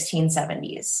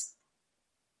 1670s?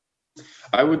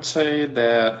 I would say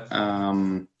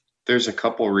that there's a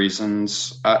couple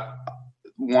reasons.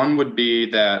 One would be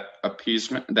that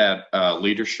appeasement, that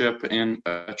leadership in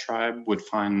a tribe would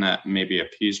find that maybe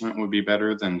appeasement would be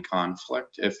better than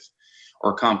conflict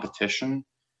or competition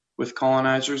with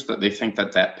colonizers, that they think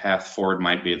that path forward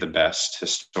might be the best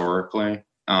historically.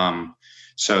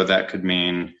 So that could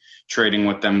mean trading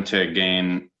with them to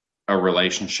gain a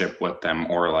relationship with them,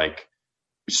 or like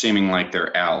seeming like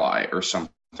their ally or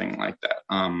something like that.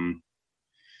 And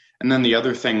then the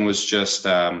other thing was just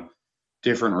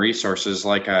different resources,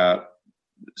 like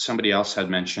somebody else had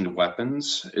mentioned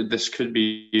weapons. This could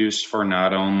be used for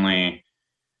not only,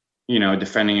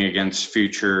 defending against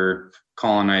future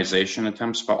colonization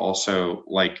attempts, but also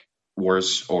like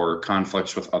wars or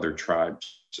conflicts with other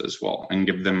tribes as well, and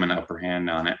give them an upper hand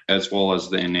on it, as well as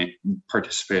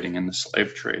participating in the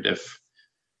slave trade if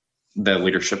the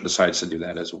leadership decides to do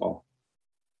that as well.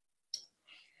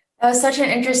 That was such an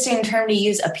interesting term to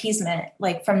use, appeasement,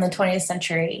 like from the 20th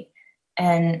century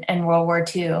and World War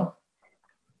II.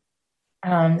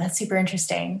 That's super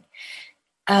interesting.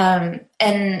 And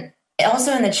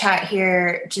also in the chat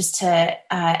here, just to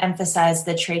emphasize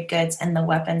the trade goods and the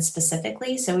weapons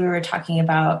specifically. So we were talking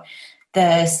about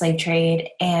the slave trade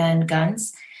and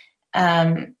guns.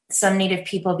 Some Native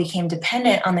people became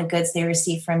dependent on the goods they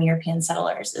received from European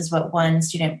settlers, is what one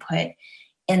student put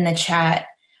in the chat.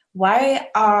 Why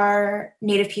are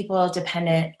Native people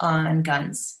dependent on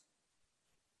guns?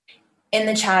 In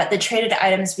the chat, the traded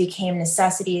items became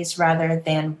necessities rather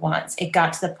than wants. It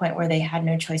got to the point where they had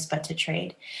no choice but to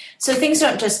trade. So things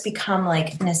don't just become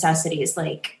like necessities.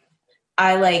 Like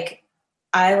I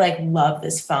love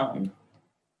this phone,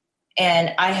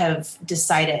 and I have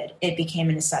decided it became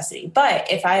a necessity.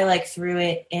 But if I like threw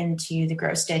it into the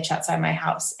gross ditch outside my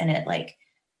house and it like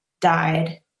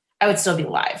died, I would still be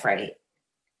alive, right?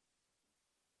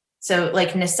 So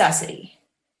like necessity.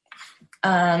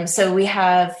 So we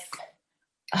have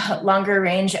longer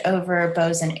range over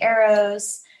bows and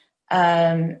arrows.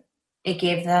 It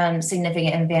gave them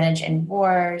significant advantage in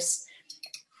wars.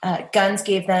 Guns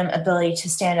gave them ability to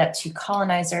stand up to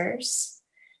colonizers.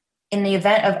 In the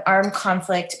event of armed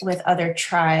conflict with other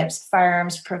tribes,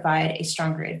 firearms provide a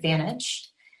stronger advantage.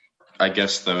 I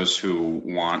guess those who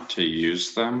want to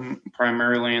use them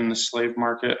primarily in the slave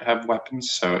market have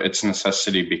weapons, so it's a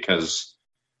necessity because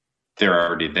they're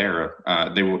already there. I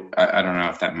don't know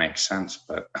if that makes sense,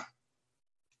 but...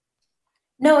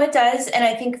 No, it does, and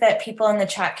I think that people in the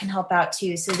chat can help out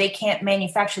too. So they can't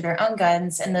manufacture their own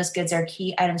guns, and those goods are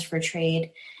key items for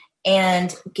trade,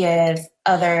 and give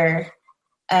other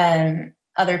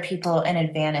people an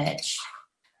advantage.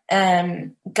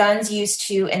 Guns used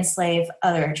to enslave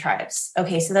other tribes.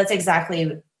 Okay, so that's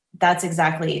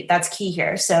key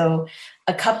here. So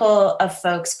a couple of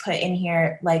folks put in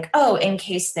here like, oh, in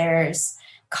case there's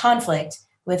conflict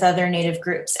with other Native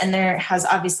groups. And there has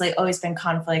obviously always been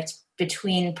conflict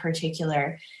between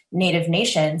particular Native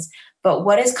nations, but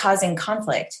what is causing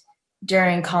conflict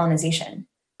during colonization?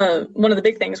 One of the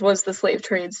big things was the slave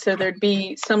trade. So there'd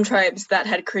be some tribes that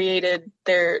had created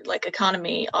their like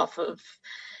economy off of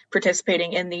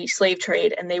participating in the slave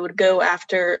trade, and they would go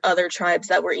after other tribes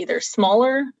that were either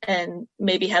smaller and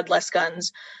maybe had less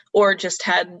guns, or just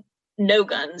had no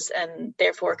guns and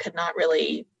therefore could not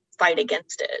really fight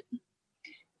against it.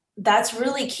 That's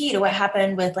really key to what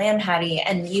happened with Lamhattie,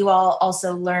 and you all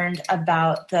also learned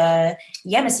about the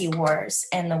Yamasee Wars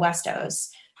in the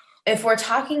Westos. If we're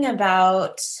talking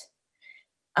about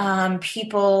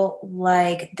people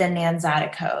like the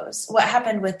Nanzaticos, what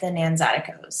happened with the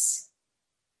Nanzaticos?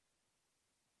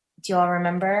 Do you all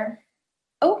remember?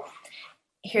 Oh,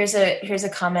 here's a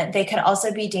comment. They could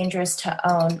also be dangerous to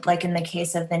own, like in the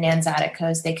case of the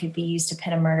Nanzaticos, they could be used to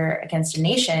pin a murder against a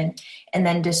nation and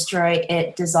then destroy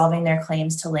it, dissolving their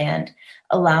claims to land,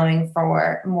 allowing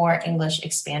for more English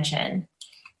expansion.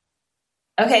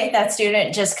 Okay, that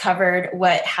student just covered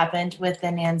what happened with the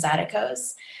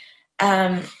Nanzaticos.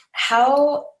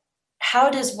 How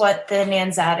does what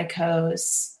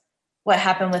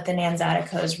happened with the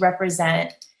Nanzaticos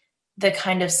represent the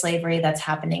kind of slavery that's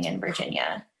happening in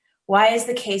Virginia? Why is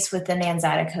the case with the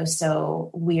Nanzaticos so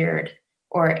weird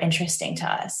or interesting to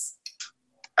us?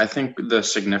 I think the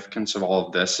significance of all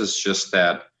of this is just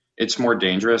that it's more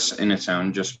dangerous in its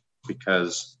own, just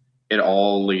because it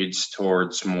all leads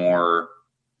towards more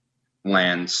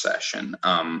land cession.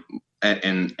 And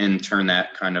in turn,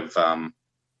 that kind of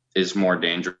is more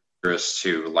dangerous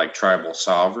to like tribal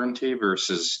sovereignty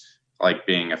versus like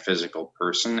being a physical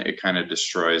person. It kind of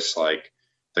destroys like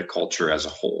the culture as a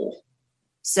whole.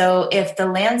 So if the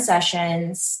land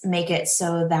cessions make it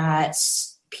so that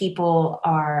people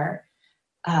are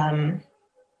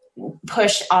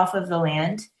pushed off of the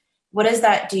land, what does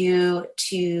that do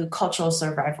to cultural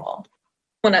survival?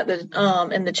 One at the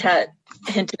in the chat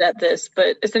hinted at this,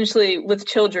 but essentially with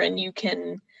children, you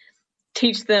can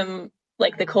teach them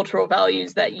like the cultural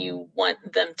values that you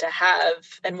want them to have.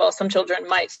 And while some children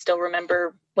might still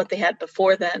remember what they had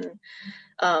before then,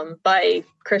 by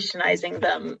Christianizing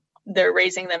them, they're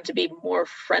raising them to be more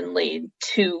friendly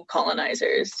to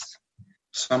colonizers.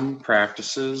 Some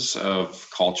practices of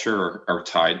culture are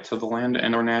tied to the land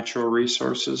and our natural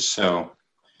resources, so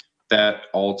that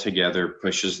altogether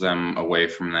pushes them away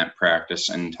from that practice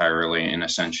entirely and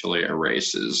essentially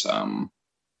erases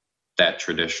that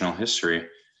traditional history.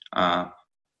 I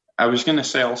was going to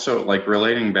say also, like,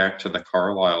 relating back to the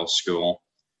Carlisle School,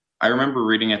 I remember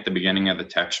reading at the beginning of the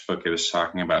textbook, it was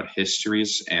talking about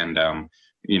histories and,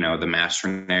 the master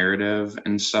narrative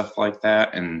and stuff like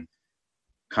that. And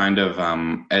kind of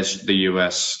as the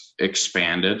U.S.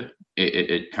 expanded,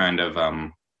 it kind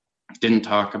of didn't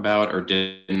talk about or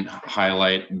didn't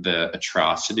highlight the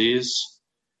atrocities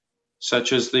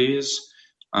such as these.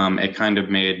 It kind of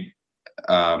made,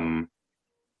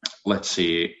 what's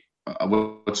the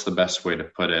best way to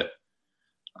put it?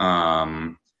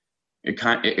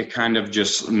 It kind of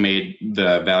just made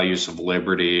the values of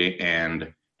liberty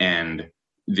and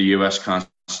the U.S.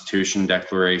 Constitution,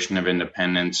 Declaration of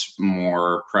Independence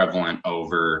more prevalent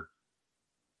over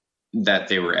that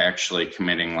they were actually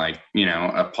committing, like,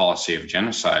 a policy of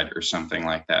genocide or something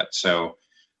like that. So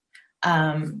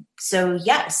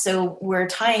we're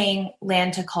tying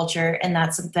land to culture, and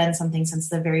that's been something since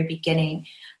the very beginning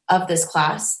of this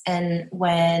class. And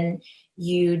when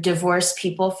you divorce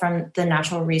people from the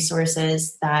natural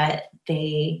resources that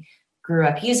they grew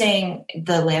up using,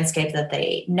 the landscape that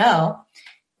they know,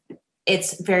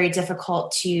 it's very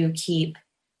difficult to keep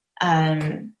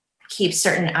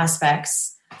certain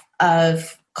aspects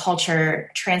of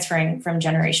culture transferring from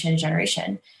generation to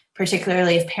generation,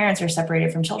 particularly if parents are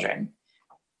separated from children.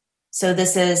 So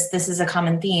this is a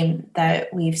common theme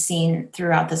that we've seen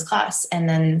throughout this class, and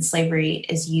then slavery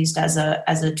is used as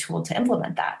a tool to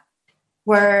implement that.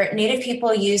 Were Native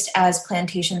people used as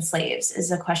plantation slaves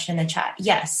is a question in the chat.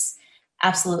 Yes,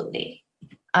 absolutely.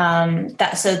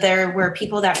 So there were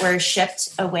people that were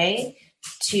shipped away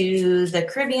to the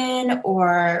Caribbean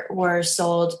or were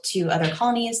sold to other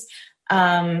colonies.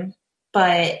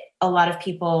 But a lot of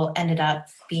people ended up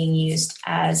being used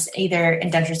as either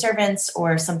indentured servants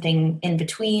or something in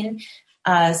between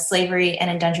slavery and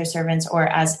indentured servants, or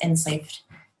as enslaved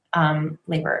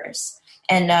laborers.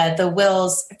 And the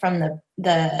wills from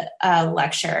the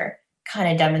lecture kind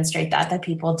of demonstrate that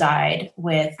people died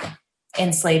with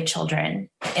enslaved children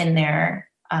in their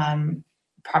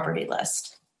property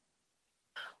list.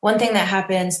 One thing that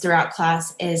happens throughout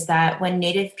class is that when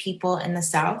Native people in the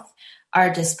South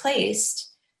are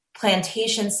displaced,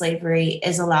 plantation slavery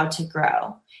is allowed to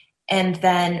grow. And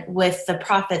then with the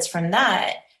profits from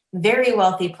that, very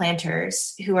wealthy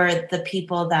planters, who are the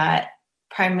people that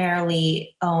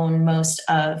primarily own most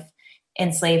of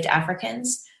enslaved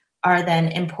Africans, are then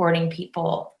importing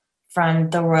people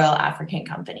from the Royal African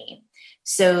Company.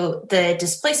 So the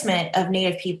displacement of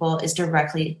Native people is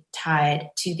directly tied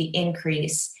to the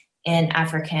increase in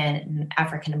African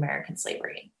American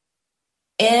slavery.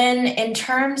 In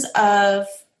terms of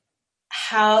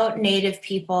how Native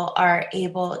people are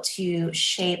able to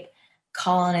shape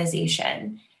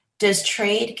colonization, does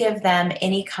trade give them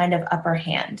any kind of upper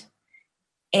hand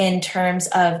in terms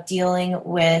of dealing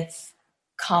with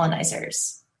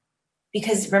colonizers?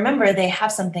 Because remember, they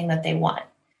have something that they want.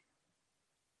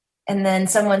 And then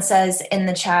someone says in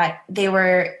the chat, they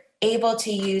were able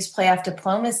to use playoff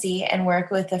diplomacy and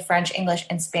work with the French, English,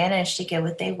 and Spanish to get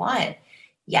what they want.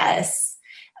 Yes,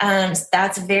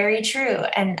 that's very true.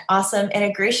 And awesome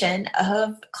integration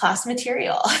of class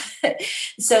material.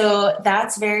 So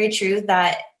that's very true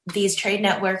that these trade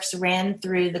networks ran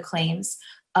through the claims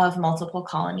of multiple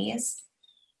colonies.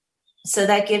 So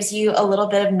that gives you a little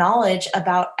bit of knowledge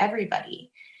about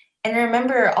everybody. And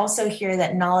remember also here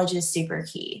that knowledge is super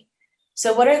key.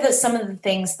 So what are some of the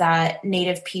things that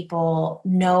Native people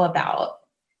know about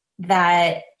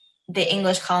that the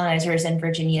English colonizers in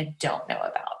Virginia don't know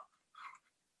about?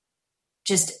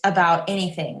 Just about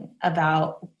anything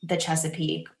about the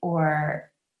Chesapeake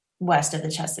or west of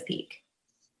the Chesapeake.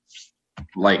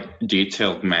 Like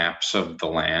detailed maps of the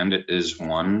land is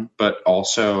one, but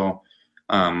also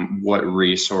what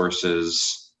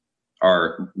resources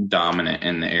are dominant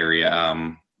in the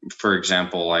area. For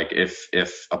example, like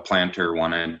if a planter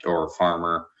wanted or a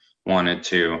farmer wanted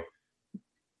to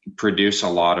produce a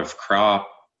lot of crop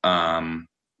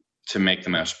to make the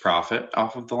most profit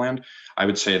off of the land, I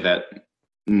would say that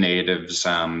natives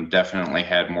definitely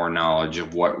had more knowledge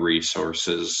of what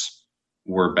resources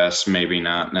were best, maybe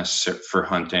not necessarily for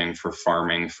hunting, for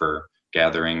farming, for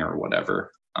gathering or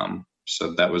whatever.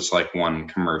 So that was like one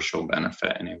commercial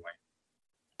benefit anyway.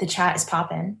 The chat is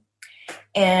popping.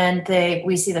 And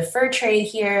we see the fur trade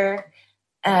here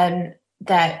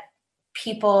that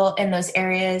people in those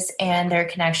areas and their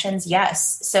connections?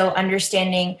 Yes. So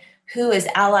understanding who is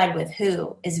allied with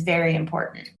who is very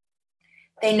important.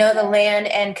 They know the land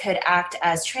and could act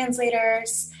as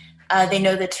translators. They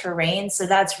know the terrain. So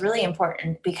that's really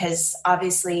important because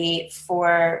obviously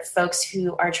for folks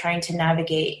who are trying to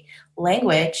navigate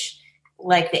language,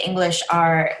 like the English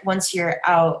are, once you're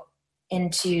out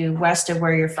into west of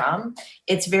where you're from,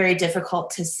 it's very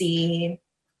difficult to see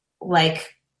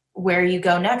like where you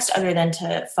go next other than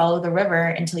to follow the river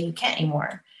until you can't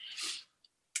anymore.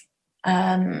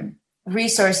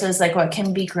 Resources like what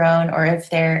can be grown or if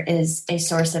there is a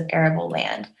source of arable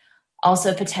land.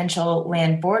 Also potential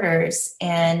land borders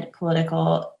and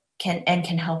political can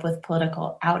help with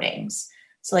political outings.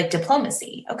 So like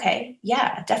diplomacy. Okay,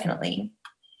 yeah, definitely.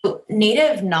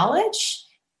 Native knowledge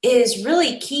is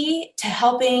really key to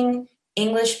helping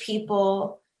English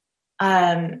people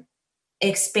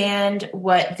expand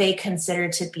what they consider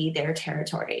to be their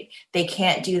territory. They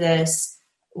can't do this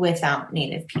without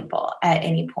Native people at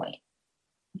any point.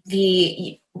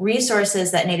 The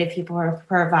resources that Native people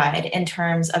provide in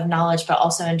terms of knowledge, but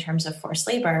also in terms of forced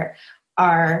labor,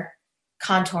 are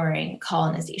contouring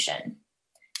colonization.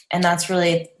 And that's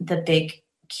really the big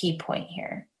key point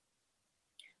here.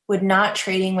 Would not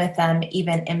trading with them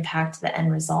even impact the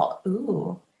end result?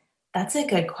 Ooh, that's a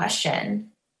good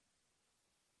question.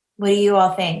 What do you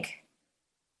all think?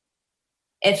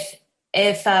 If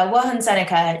Johann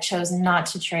Seneca chose not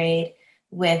to trade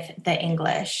with the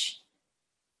English,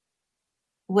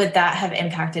 would that have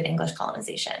impacted English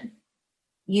colonization?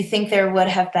 You think there would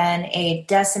have been a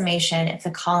decimation if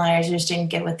the colonizers didn't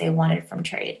get what they wanted from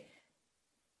trade?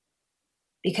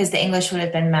 Because the English would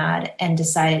have been mad and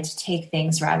decided to take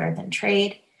things rather than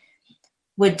trade?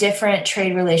 Would different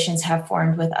trade relations have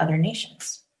formed with other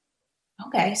nations?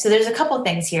 Okay, so there's a couple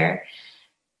things here.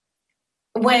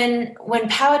 When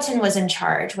Powhatan was in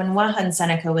charge, when Johann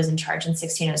Seneca was in charge in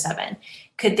 1607,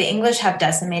 could the English have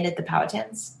decimated the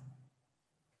Powhatans?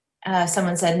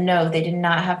 Someone said, no, they did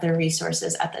not have the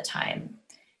resources at the time.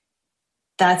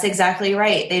 That's exactly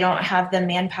right. They don't have the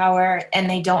manpower and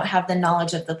they don't have the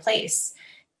knowledge of the place.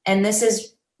 And this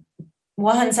is,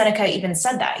 Johann Seneca even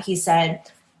said that.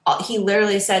 He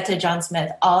literally said to John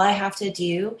Smith, all I have to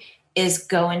do is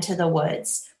go into the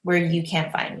woods where you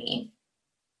can't find me.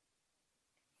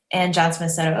 And John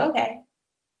Smith said, oh, okay,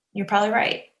 you're probably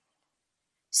right.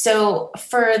 So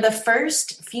for the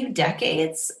first few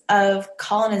decades of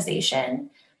colonization,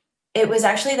 it was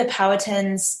actually the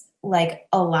Powhatans like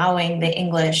allowing the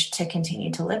English to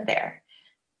continue to live there.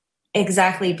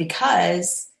 Exactly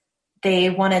because they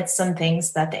wanted some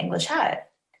things that the English had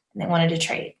and they wanted to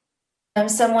trade.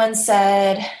 Someone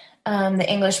said the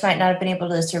English might not have been able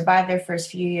to survive their first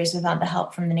few years without the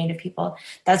help from the Native people.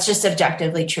 That's just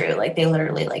objectively true. Like they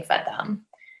literally like fed them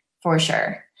for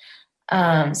sure.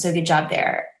 So good job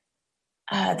there.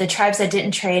 The tribes that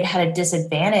didn't trade had a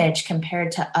disadvantage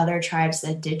compared to other tribes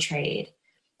that did trade.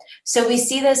 So we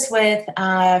see this with,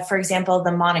 for example,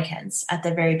 the Monacans at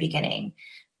the very beginning.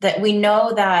 That we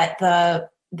know that the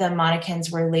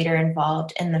Monacans were later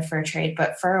involved in the fur trade,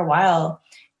 but for a while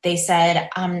they said,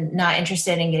 I'm not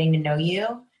interested in getting to know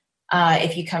you.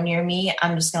 If you come near me,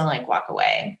 I'm just going to like walk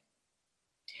away.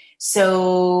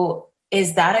 So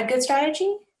is that a good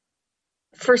strategy?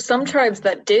 For some tribes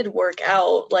that did work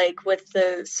out, like with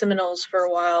the Seminoles for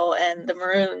a while and the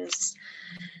Maroons.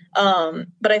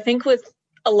 But I think with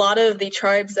a lot of the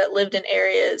tribes that lived in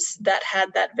areas that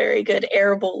had that very good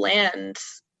arable land,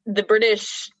 the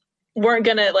British weren't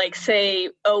going to like say,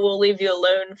 oh, we'll leave you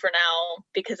alone for now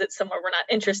because it's somewhere we're not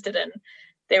interested in.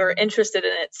 They were interested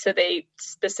in it, so they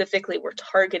specifically were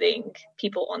targeting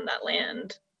people on that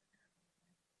land.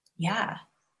 Yeah.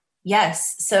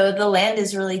 Yes. So the land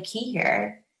is really key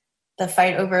here. The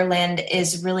fight over land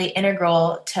is really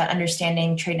integral to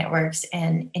understanding trade networks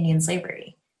and Indian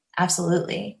slavery.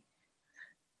 Absolutely.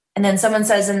 And then someone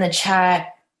says in the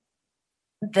chat,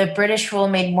 the British rule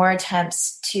made more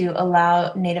attempts to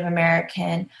allow Native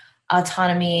American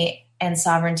autonomy and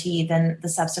sovereignty than the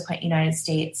subsequent United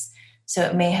States. So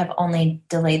it may have only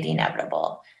delayed the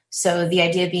inevitable. So the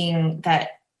idea being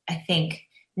that I think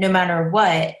no matter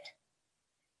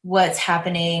what's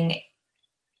happening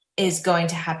is going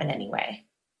to happen anyway.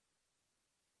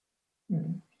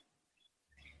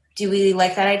 Do we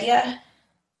like that idea?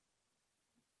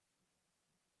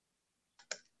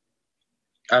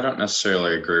 I don't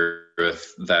necessarily agree with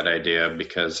that idea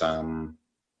because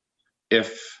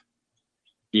if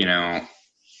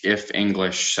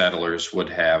English settlers would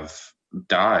have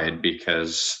died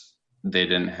because they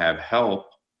didn't have help,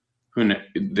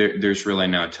 there's really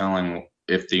no telling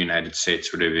if the United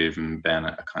States would have even been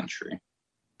a country.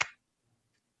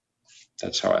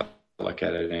 That's how I look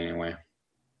at it anyway.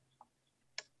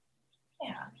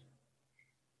 Yeah.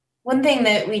 One thing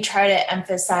that we try to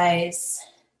emphasize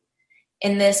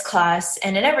in this class,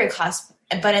 and in every class,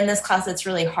 but in this class it's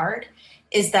really hard,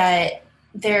 is that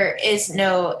there is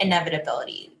no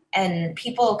inevitability and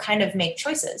people kind of make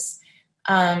choices.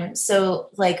 So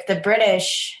like the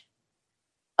British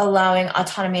allowing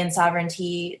autonomy and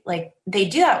sovereignty, like they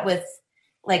do that with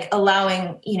like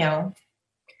allowing,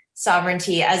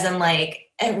 sovereignty as in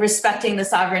like respecting the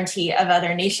sovereignty of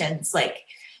other nations. Like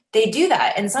they do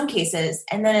that in some cases.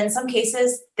 And then in some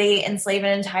cases they enslave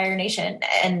an entire nation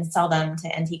and sell them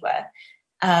to Antigua.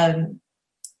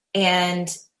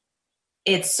 And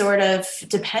it's sort of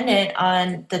dependent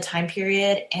on the time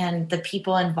period and the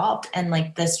people involved and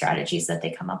like the strategies that they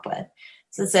come up with.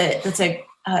 So that's a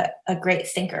great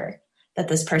thinker that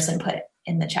this person put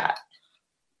in the chat.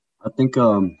 I think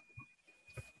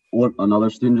what another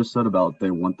student just said about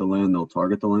they want the land, they'll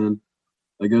target the land.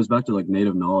 It goes back to like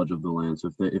native knowledge of the land.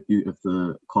 So if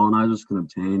the colonizers can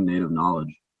obtain native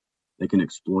knowledge, they can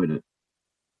exploit it,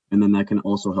 and then that can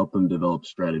also help them develop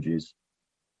strategies.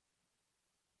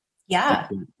 Yeah.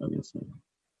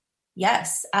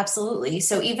 Yes, absolutely.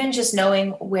 So even just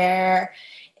knowing where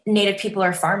Native people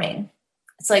are farming,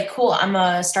 it's like, cool, I'm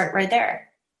gonna start right there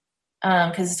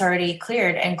because it's already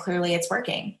cleared and clearly it's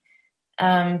working.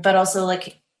 But also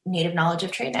like Native knowledge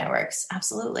of trade networks,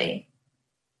 absolutely.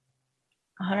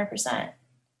 100%.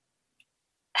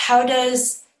 How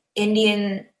does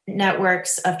Indian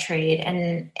networks of trade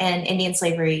and Indian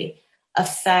slavery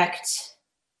affect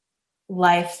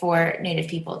life for Native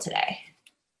people today?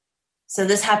 So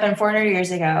this happened 400 years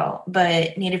ago,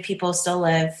 but Native people still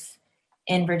live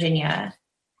in Virginia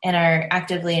and are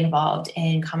actively involved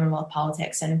in Commonwealth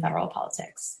politics and federal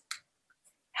politics.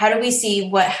 How do we see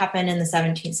what happened in the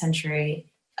 17th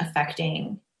century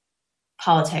affecting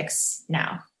politics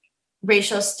now?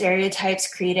 Racial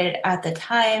stereotypes created at the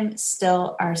time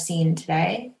still are seen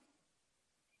today.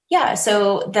 Yeah,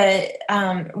 so the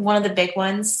one of the big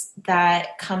ones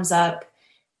that comes up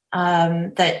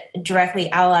that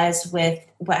directly allies with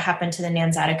what happened to the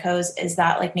Nanzaticos is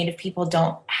that like Native people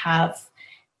don't have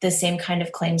the same kind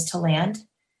of claims to land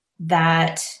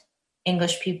that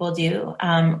English people do,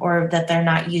 or that they're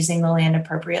not using the land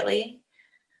appropriately.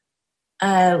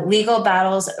 Legal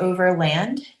battles over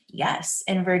land, yes,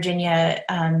 in Virginia,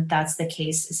 that's the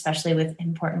case, especially with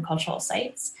important cultural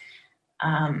sites.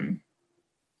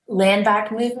 Land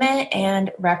back movement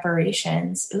and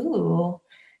reparations. Ooh,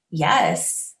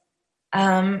 yes.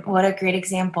 What a great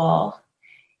example.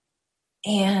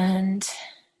 And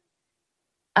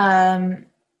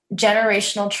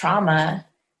generational trauma.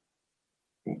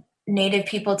 Native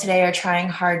people today are trying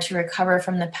hard to recover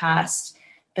from the past,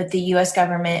 but the US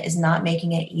government is not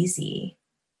making it easy.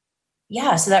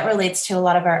 Yeah, so that relates to a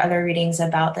lot of our other readings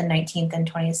about the 19th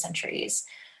and 20th centuries,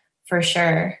 for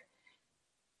sure.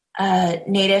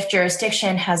 Native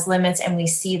jurisdiction has limits, and we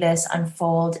see this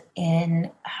unfold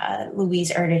in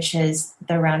Louise Erdrich's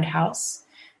The Roundhouse.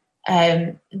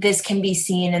 This can be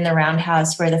seen in The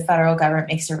Roundhouse, where the federal government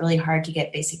makes it really hard to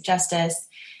get basic justice.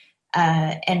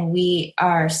 And we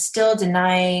are still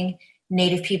denying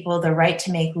Native people the right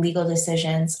to make legal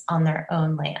decisions on their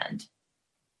own land.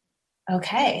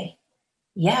 Okay.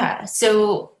 Yeah.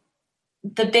 So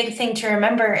the big thing to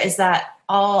remember is that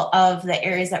all of the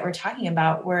areas that we're talking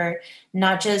about were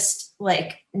not just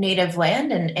like Native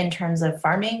land and in terms of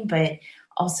farming, but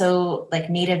also like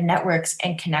Native networks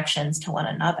and connections to one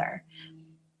another.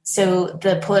 So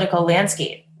the political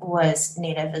landscape was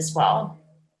Native as well.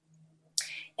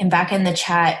 And back in the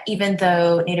chat, even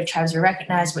though Native tribes are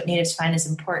recognized, what Natives find is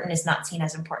important is not seen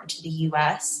as important to the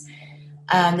US.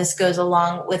 This goes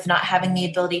along with not having the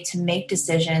ability to make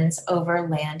decisions over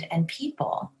land and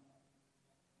people.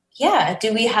 Yeah,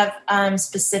 do we have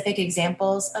specific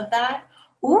examples of that?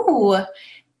 Ooh,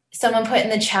 someone put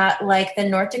in the chat like the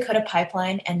North Dakota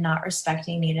pipeline and not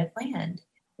respecting Native land.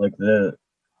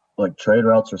 Like trade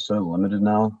routes are so limited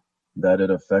now that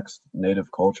it affects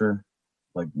Native culture.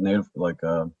 Native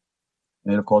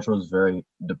culture was very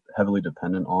heavily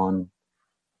dependent on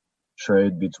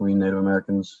trade between Native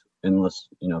Americans in the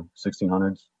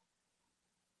 1600s,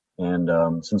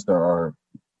 and since there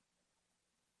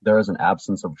is an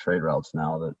absence of trade routes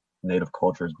now, that Native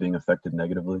culture is being affected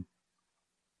negatively.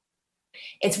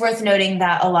 It's worth noting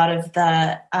that a lot of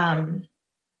the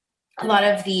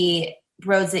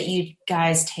roads that you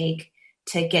guys take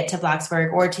to get to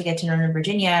Blacksburg or to get to Northern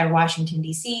Virginia or Washington,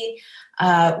 D.C.,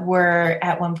 were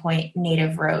at one point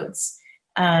Native roads.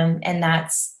 And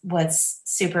that's what's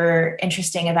super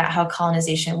interesting about how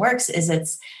colonization works, is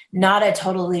it's not a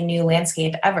totally new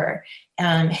landscape ever.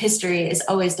 History is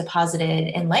always deposited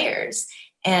in layers.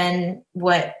 And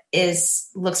what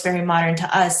looks very modern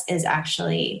to us is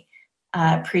actually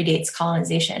predates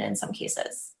colonization in some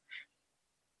cases.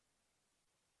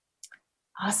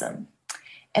 Awesome.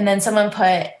 And then someone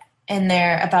put in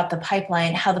there about the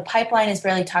pipeline, how the pipeline is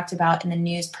barely talked about in the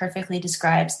news perfectly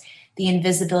describes the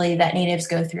invisibility that natives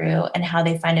go through and how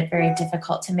they find it very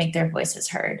difficult to make their voices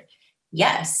heard.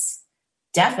 Yes,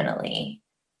 definitely.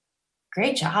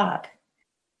 Great job.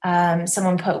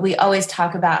 Someone put, we always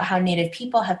talk about how Native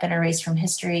people have been erased from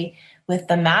history with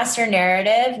the master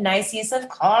narrative, nice use of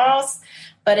calls,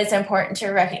 but it's important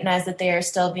to recognize that they are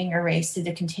still being erased through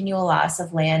the continual loss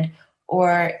of land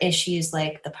or issues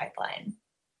like the pipeline,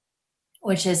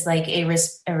 which is like a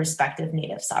respective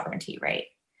Native sovereignty, right?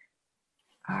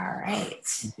 All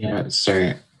right. Yeah,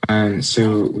 sorry.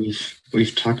 So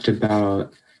we've talked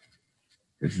about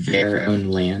their own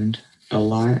land a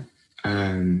lot,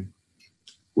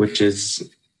 which is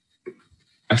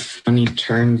a funny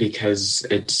term because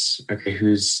it's, okay,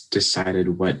 who's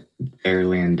decided what their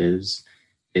land is?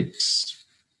 It's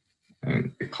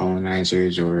the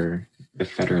colonizers or the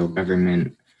federal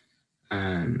government.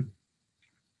 And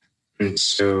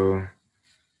so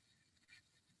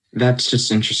that's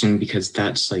just interesting because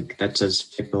that's as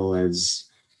fickle as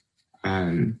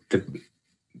the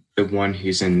one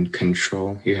who's in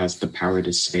control, who has the power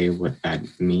to say what that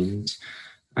means.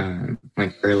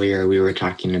 Like earlier, we were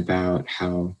talking about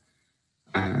how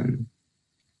in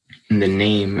the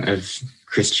name of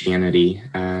Christianity,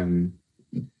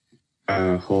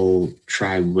 a whole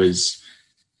tribe was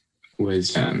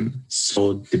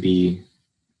sold to be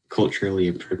culturally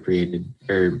appropriated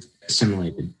or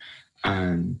assimilated.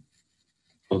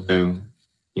 Although,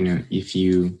 if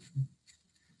you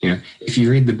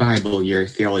read the Bible, your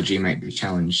theology might be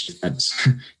challenged. That's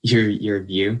your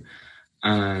view.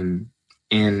 And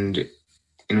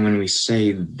when we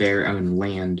say their own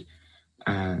land,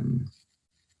 and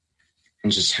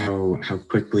just how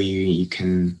quickly you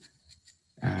can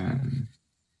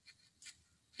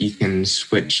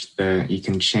switch turn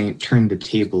the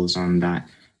tables on that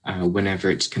whenever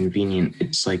it's convenient.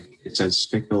 It's as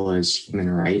fickle as human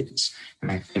rights,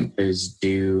 and I think those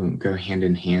do go hand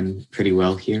in hand pretty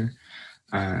well here.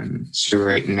 So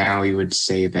right now we would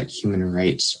say that human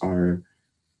rights are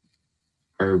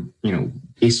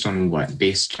based on what?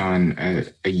 Based on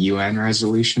a UN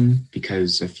resolution,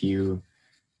 because a few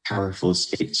powerful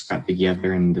states got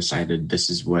together and decided this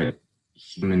is what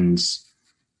humans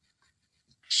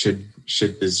should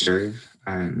deserve,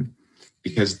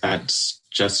 because that's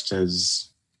just as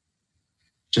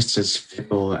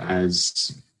fickle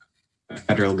as a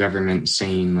federal government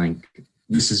saying, like,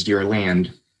 this is your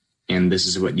land and this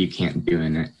is what you can't do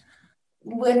in it.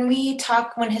 When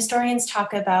historians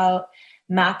talk about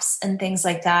maps and things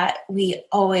like that, we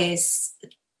always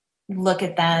look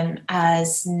at them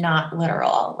as not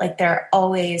literal. Like, they're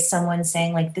always someone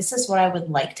saying, like, this is what I would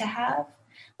like to have.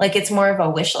 Like, it's more of a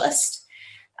wish list.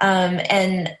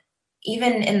 And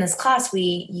even in this class,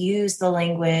 we use the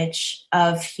language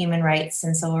of human rights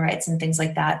and civil rights and things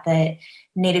like that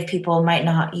Native people might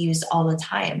not use all the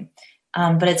time.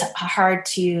 But it's hard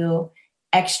to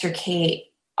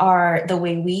extricate the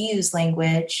way we use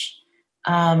language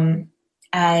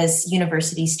as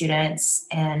university students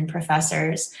and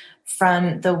professors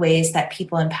from the ways that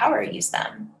people in power use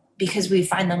them, because we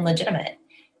find them legitimate.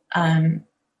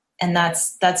 And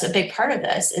that's a big part of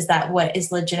this, is that what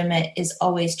is legitimate is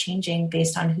always changing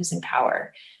based on who's in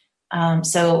power.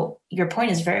 So your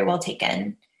point is very well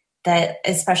taken, that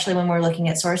especially when we're looking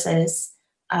at sources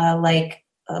like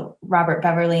Robert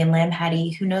Beverly and Lamb Hattie,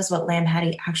 who knows what Lamb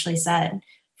Hattie actually said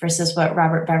versus what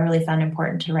Robert Beverly found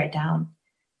important to write down.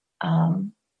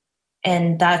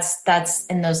 And that's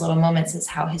in those little moments is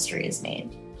how history is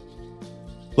made.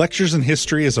 Lectures in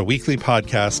History is a weekly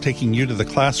podcast taking you to the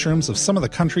classrooms of some of the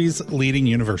country's leading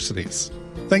universities.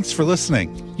 Thanks for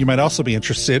listening. You might also be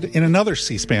interested in another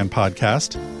C-SPAN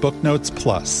podcast, Booknotes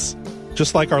Plus.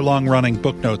 Just like our long-running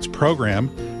Booknotes program,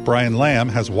 Brian Lamb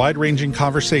has wide-ranging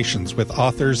conversations with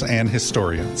authors and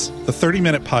historians. The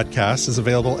 30-minute podcast is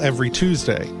available every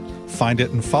Tuesday. Find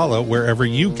it and follow wherever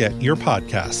you get your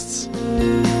podcasts.